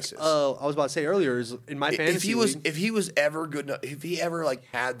we like I was about to say earlier is in my fantasy if he was ever good enough, if he ever like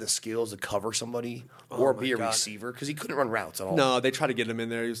had the skills to cover somebody or be a receiver, because he couldn't run routes at all. No, they tried to get him in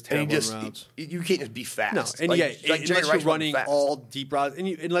there. He was terrible in routes. You can't just be fast. No, and unless you're running all deep routes, and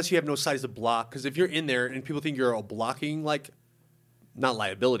unless you have no size to block, because if you're in there and people think you're a blocking not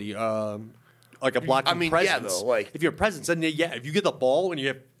liability, like a blocking presence. Yeah, though, like if you're a presence, then if you get the ball and you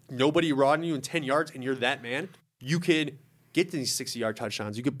have nobody riding you in 10 yards and you're that man, you could get these 60-yard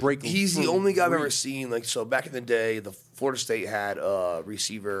touchdowns. You could break. He's the only guy I've ever seen. Like, so back in the day, the Florida State had a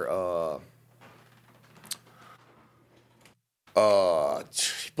receiver. He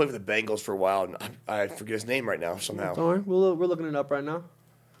played with the Bengals for a while, and I forget his name right now somehow. Don't worry, we're looking it up right now.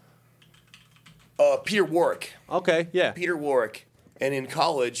 Peter Warrick. Okay, yeah. Peter Warrick. And in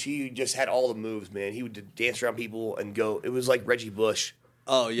college, he just had all the moves, man. He would dance around people and go. It was like Reggie Bush.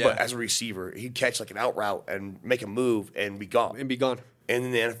 Oh, yeah. But as a receiver, he'd catch like an out route and make a move and be gone. And be gone. And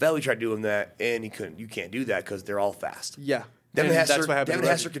in the NFL, he tried doing that, and he couldn't. You can't do that because they're all fast. Yeah. Devin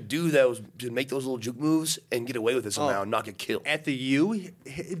Hester could do those, to make those little juke moves and get away with it somehow and not get killed. At the U,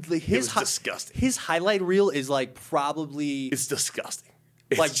 it was disgusting. His highlight reel is like probably... It's disgusting.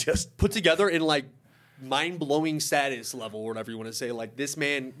 It's like just put together in like mind-blowing status level or whatever you want to say. Like this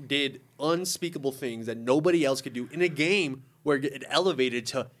man did unspeakable things that nobody else could do in a game where it elevated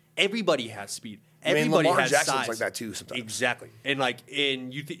to everybody has speed. Everybody Lamar has Jackson's size. like that too sometimes. Exactly.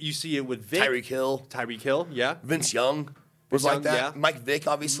 And you see it with Vic. Tyreek Hill, yeah. Vince Young was like that. Yeah. Mike Vick,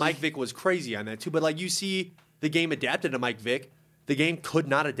 obviously. Mike Vick was crazy on that too. But like you see the game adapted to Mike Vick. The game could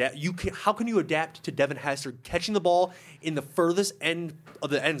not adapt. How can you adapt to Devin Hester catching the ball in the furthest end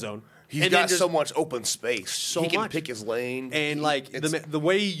of the end zone? He's got so much open space. He can pick his lane. And the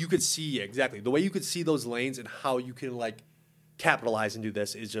way you could see the way you could see those lanes and how you can like capitalize and do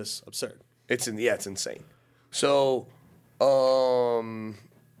this is just absurd. It's insane. So,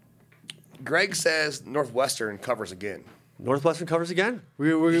 Greg says Northwestern covers again. Northwestern covers again?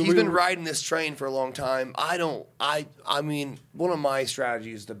 He's been riding this train for a long time. I mean, one of my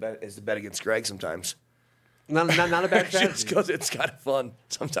strategies is to bet against Greg sometimes. Not a bad strategy. Just because it's kind of fun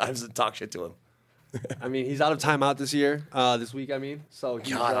sometimes to talk shit to him. I mean, he's out of timeout this year, this week. I mean, so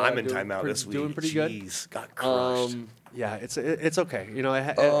he's, I'm in timeout this week. Doing pretty Jeez, got crushed. Yeah, it's okay. You know, it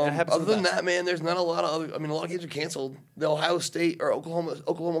happens. Other than that, man, there's not a lot of other. I mean, a lot of games are canceled. The Ohio State or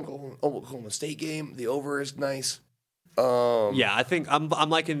Oklahoma State game, the over is nice. Yeah, I think I'm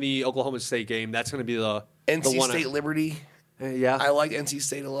liking the Oklahoma State game. That's going to be the NC one State Liberty. Yeah, I like NC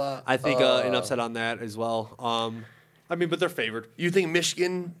State a lot. I think an upset on that as well. I mean, but they're favored. You think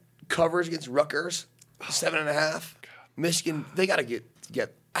Michigan covers against Rutgers 7.5? Michigan, they got to get.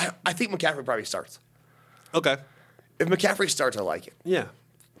 I think McCaffrey probably starts. Okay. If McCaffrey starts, I like it. Yeah.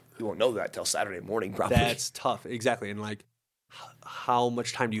 You won't know that till Saturday morning, probably. That's tough. Exactly. And like, how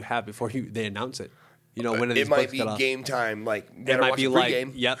much time do you have before they announce it? You know, when it might be game time. Like it might be like,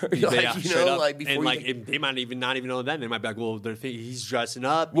 yep, like, yeah, you know, like before and like they might even not even know then. They might be like, well, they're thinking he's dressing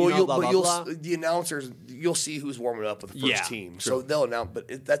up. Well, you know, the announcers, you'll see who's warming up with the first team, so they'll announce.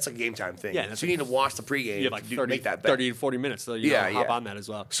 But that's a game time thing. Yeah, so you need to watch the pregame. You have like 30 to 40 minutes. So you hop on that as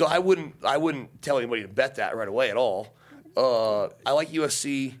well. So I wouldn't tell anybody to bet that right away at all. I like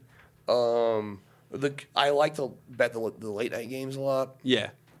USC. I like to bet the late night games a lot. Yeah.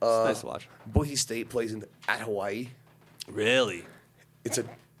 It's nice to watch. Boise State plays at Hawaii. Really? It's a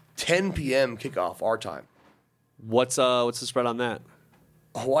 10 p.m. kickoff our time. What's the spread on that?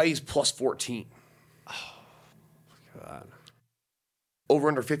 Hawaii's plus 14. Oh, God. Over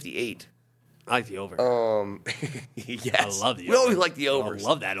under 58. I like the over. Yes. I love the over. We always like the overs. I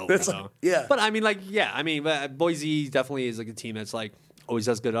love that over, though. Yeah. But I mean, Boise definitely is like a team that's like always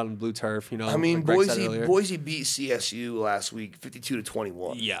does good on blue turf, you know. I mean, like Boise beat CSU last week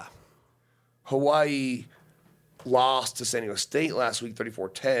 52-21. Yeah. Hawaii lost to San Diego State last week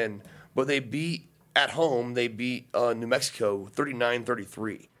 34-10, but they beat at home, New Mexico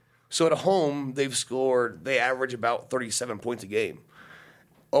 39-33. So at home, they average about 37 points a game.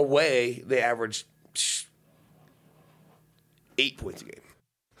 Away, they average 8 points a game.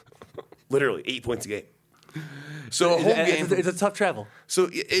 Literally 8 points a game. So a home game, it's a tough travel. So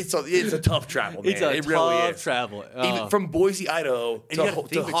it's a tough travel, man. It really is. Travel. Even from Boise, Idaho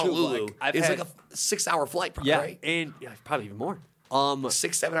to Honolulu, it's like a 6-hour flight, probably, right? And probably even more.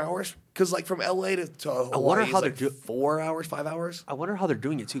 6-7 hours. Because from LA to Hawaii, I wonder how they're 4 hours, 5 hours. I wonder how they're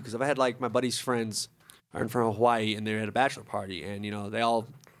doing it too. Because I've had my buddy's friends are from Hawaii, and they're at a bachelor party, and they all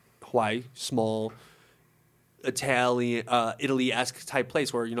Hawaii, small Italian, Italy-esque type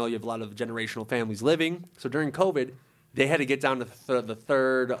place where you have a lot of generational families living. So during COVID, they had to get down to the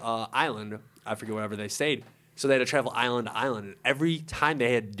third island. I forget wherever they stayed. So they had to travel island to island, and every time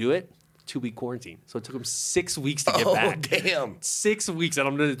they had to do it, 2-week quarantine. So it took them 6 weeks to get back. Oh, damn! 6 weeks,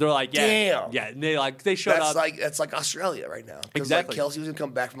 and they're like, yeah, damn, yeah. And they showed up. That's like Australia right now. Exactly. Kelsey was gonna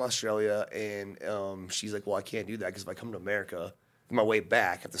come back from Australia, and she's like, well, I can't do that because if I come to America, on my way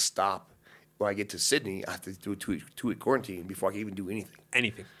back, I have to stop. When I get to Sydney, I have to do a two-week quarantine before I can even do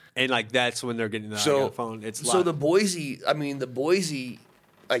anything. And that's when they're getting the phone. It's so the Boise,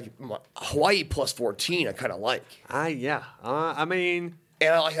 Hawaii plus 14, I kind of like. I mean,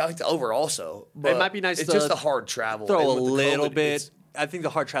 and I like the over also. But it might be nice. It's just a hard travel. Throw a little bit. I think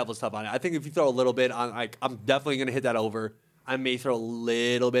the hard travel is tough on it. I think if you throw a little bit on, I'm definitely going to hit that over. I may throw a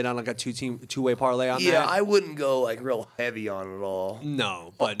little bit on a two-way parlay on that. Yeah, I wouldn't go real heavy on it at all.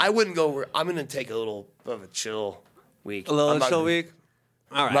 No, but I wouldn't go. I'm going to take a little of a chill week. A little chill week.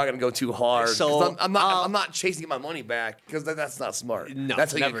 All right. I'm not going to go too hard. So I'm not chasing my money back because that's not smart. No,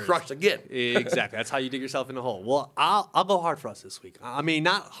 that's how you get crushed again. Exactly. That's how you dig yourself in a hole. Well, I'll go hard for us this week. I mean,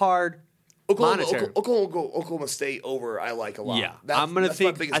 not hard. Oklahoma State over. I like a lot. Yeah, I'm gonna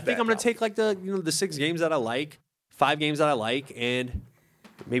think. I think I'm gonna take the 6 games that I like. 5 games that I like, and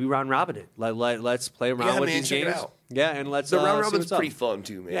maybe round robin it. Let's play around with these games. Check it out. Yeah, and let's. The round robin's pretty fun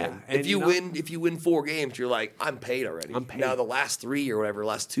too, man. Yeah, if you win 4 games, you're like, I'm paid already. I'm paid. Now the last 3 or whatever,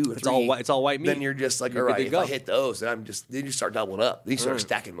 last 2 or 3, it's all white meat. Then you're just like, all right, if I hit those, then you start doubling up. Then you start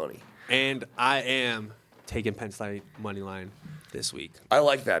stacking money. And I am taking Penn State money line this week. I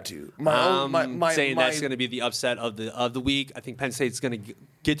like that too. That's going to be the upset of the week. I think Penn State's going to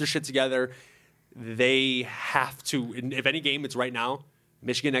get their shit together. They have to. If any game, it's right now.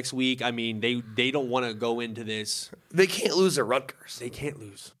 Michigan next week. I mean, they don't want to go into this. They can't lose at Rutgers. They can't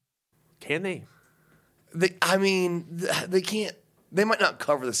lose. Can they? They can't. They might not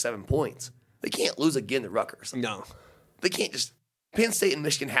cover the 7 points. They can't lose again to Rutgers. No. They can't just. Penn State and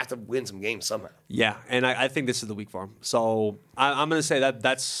Michigan have to win some games somehow. Yeah, and I think this is the week for them. So I'm going to say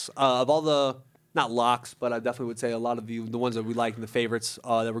that's of all the. Not locks, but I definitely would say a lot of the ones that we like and the favorites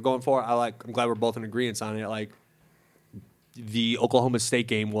that we're going for. I'm glad we're both in agreement on it. Like the Oklahoma State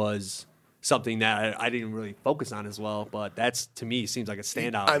game was something that I didn't really focus on as well, but that's to me seems like a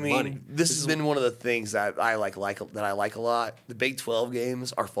standout. I mean, money. This has been one of the things that I like a lot. The Big 12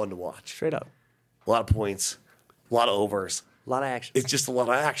 games are fun to watch. Straight up, a lot of points, a lot of overs, a lot of action. It's just a lot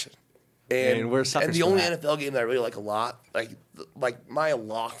of action. And the only NFL game that I really like a lot, like my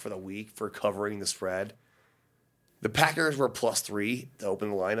lock for the week for covering the spread, the Packers were +3 to open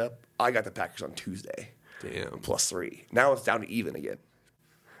the lineup. I got the Packers on Tuesday. Damn. +3. Now it's down to even again.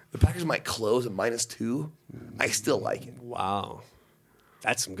 The Packers might close at -2. I still like it. Wow.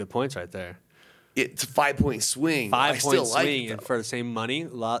 That's some good points right there. It's a 5-point swing. 5-point swing and for the same money.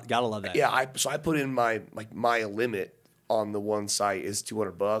 Gotta love that. Yeah, I put in my limit on the one site is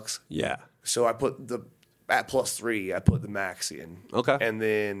 $200. Yeah. So I put at +3, I put the max in. Okay. And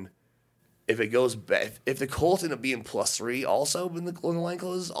then if it goes back, if the Colts end up being +3 also when the line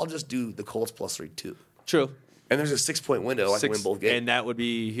closes, I'll just do the Colts +3 too. True. And there's a 6-point window. I can win both games. And that would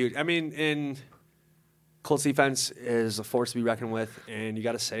be huge. I mean, in Colts defense is a force to be reckoned with, and you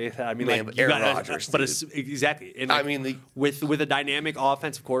got to say that. I mean, Aaron Rodgers, but exactly. And with a dynamic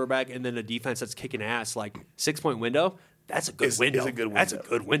offensive quarterback and then a defense that's kicking ass, 6-point window. That's a good window. It's a good window. That's a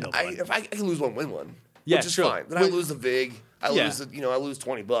good window. If I can lose one, win one. Yeah, which is fine. Then I lose the vig. I lose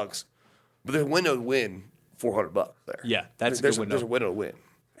 $20, but there's a window to win $400 there. Yeah, that's a good window. There's a window to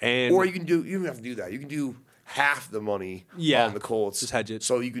win. Or you don't have to do that. You can do half the money on the Colts. Just hedge it.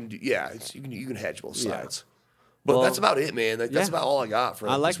 So you can do you can hedge both sides. But that's about it, man. That's about all I got for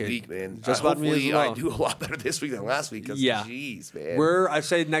this week, man. Just about me as well. I do a lot better this week than last week. Jeez, man. I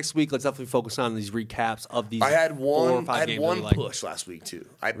say next week, let's definitely focus on these recaps of these. I had one games push last week too.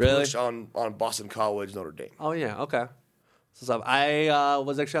 I pushed on Boston College, Notre Dame. Oh yeah, okay. So I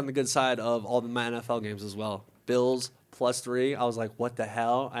was actually on the good side of all my NFL games as well. Bills +3. I was like, what the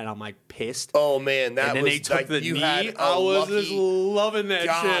hell? And I'm like pissed. Oh man, that and then was they took like, the you knee. had I was just loving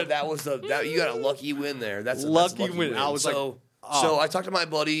that shit. That was you got a lucky win there. That's a lucky win. I was so I talked to my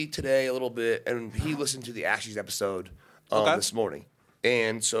buddy today a little bit, and he listened to the Ashes episode this morning,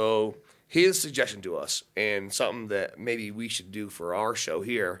 and so his suggestion to us, and something that maybe we should do for our show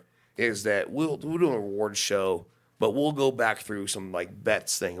here, is that we'll do a rewards show, but we'll go back through some like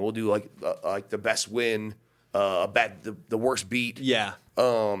bets thing. We'll do like the best win, bet the worst beat,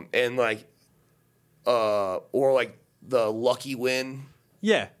 and like or like the lucky win.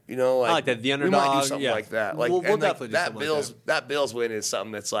 Yeah, you know, like, I like that. The underdog. We might do something like that. Like we'll and definitely like, do that Bills win is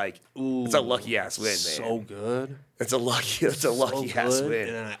something that's like it's a lucky ass win, man. So good. It's a lucky ass win.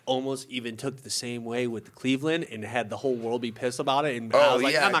 And I almost even took the same way with the Cleveland and had the whole world be pissed about it. And I was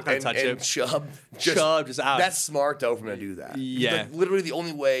like, I'm not going to touch it. Chubb just out. That's smart though for him to do that. Yeah, like, literally the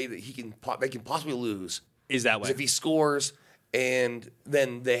only way that they can possibly lose is that way. If he scores. And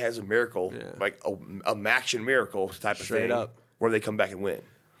then they has a miracle, like a Maction miracle type of Straight thing, up. where they come back and win.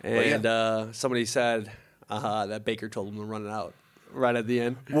 And somebody said that Baker told him to run it out right at the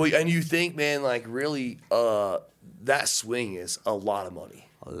end. Well, and you think, man, like really, that swing is a lot of money.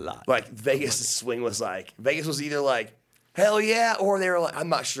 A lot. Like Vegas' swing was like Vegas was either like hell yeah, or they were like I'm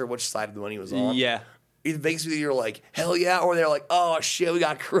not sure which side of the money was on. Yeah. Either Vegas was either like hell yeah, or they're like oh shit, we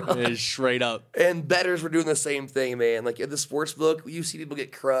got crushed. Straight up. And bettors were doing the same thing, man. Like in the sports book, you see people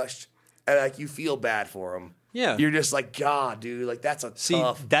get crushed, and like you feel bad for them. Yeah. You're just like, God, dude, like that's a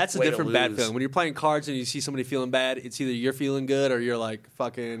tough that's a way different to bad lose. feeling. When you're playing cards and you see somebody feeling bad, it's either you're feeling good or you're like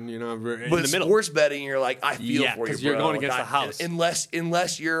fucking, in the middle. Sports betting, you're like, I feel for you, because you're going against the house.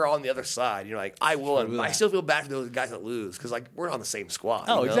 Unless you're on the other side, you're like, I will. I still feel bad for those guys that lose because like we're on the same squad.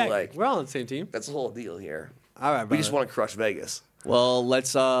 Oh, exactly. Like, we're all on the same team. That's the whole deal here. All right, we just want to crush Vegas. Well,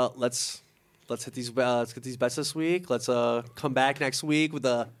 let's hit these. Let's get these bets this week. Let's come back next week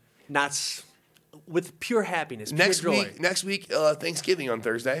with pure happiness, pure joy. Next week, Thanksgiving on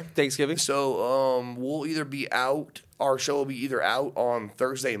Thursday. Thanksgiving. So we'll either be out. Our show will be either out on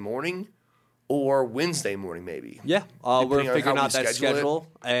Thursday morning or Wednesday morning, maybe. Yeah, we're figuring out that schedule,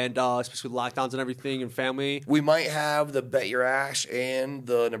 and especially with lockdowns and everything and family. We might have the Bet Your Ash and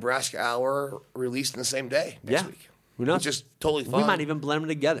the Nebraska Hour released in the same day next week. Who knows? Which is totally fun. We might even blend them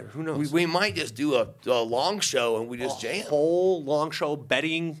together. Who knows? We might just do a long show and we just jam. Whole long show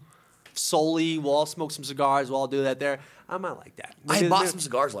betting solely. We'll all smoke some cigars. We'll all do that there. I might like that. I bought some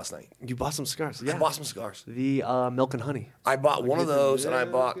cigars last night. You bought some cigars? Yeah. I bought some cigars. The milk and honey. I bought one of those, and I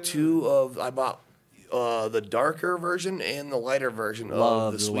bought the darker version and the lighter version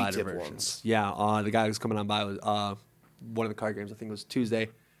of the sweet tip ones. Yeah, the guy who's coming on by was one of the card games. I think it was Tuesday.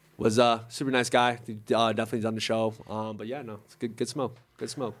 Was super nice guy. Definitely done the show. But yeah, no, it's good smoke. Good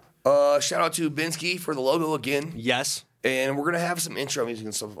smoke. Shout out to Binsky for the logo again. Yes. And we're gonna have some intro music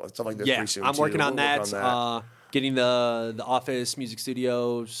and stuff like this pretty soon. I'm working on that. Getting the office music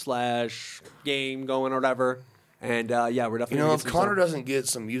studio / game going or whatever. And we're definitely. If Connor doesn't get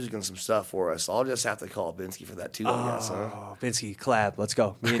some music and some stuff for us, I'll just have to call Binsky for that too. I guess. Binsky, collab. Let's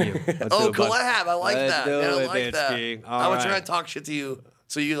go. Me and you. Collab. I like that. I like that. I was trying to talk shit to you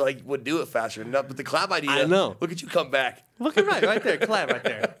so you would do it faster. But the collab idea. I know. Look at you come back. Look at right there. Collab right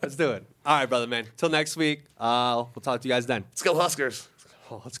there. Let's do it. All right, brother, man. Till next week. We'll talk to you guys then. Let's go Huskers.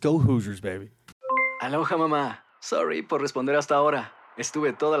 Let's go Hoosiers, baby. Aloha, mamá. Sorry por responder hasta ahora.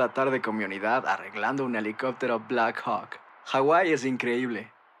 Estuve toda la tarde con mi unidad arreglando un helicóptero Black Hawk. Hawái es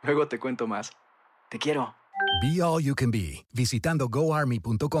increíble. Luego te cuento más. Te quiero. Be All You Can Be, visitando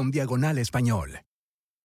goarmy.com/español.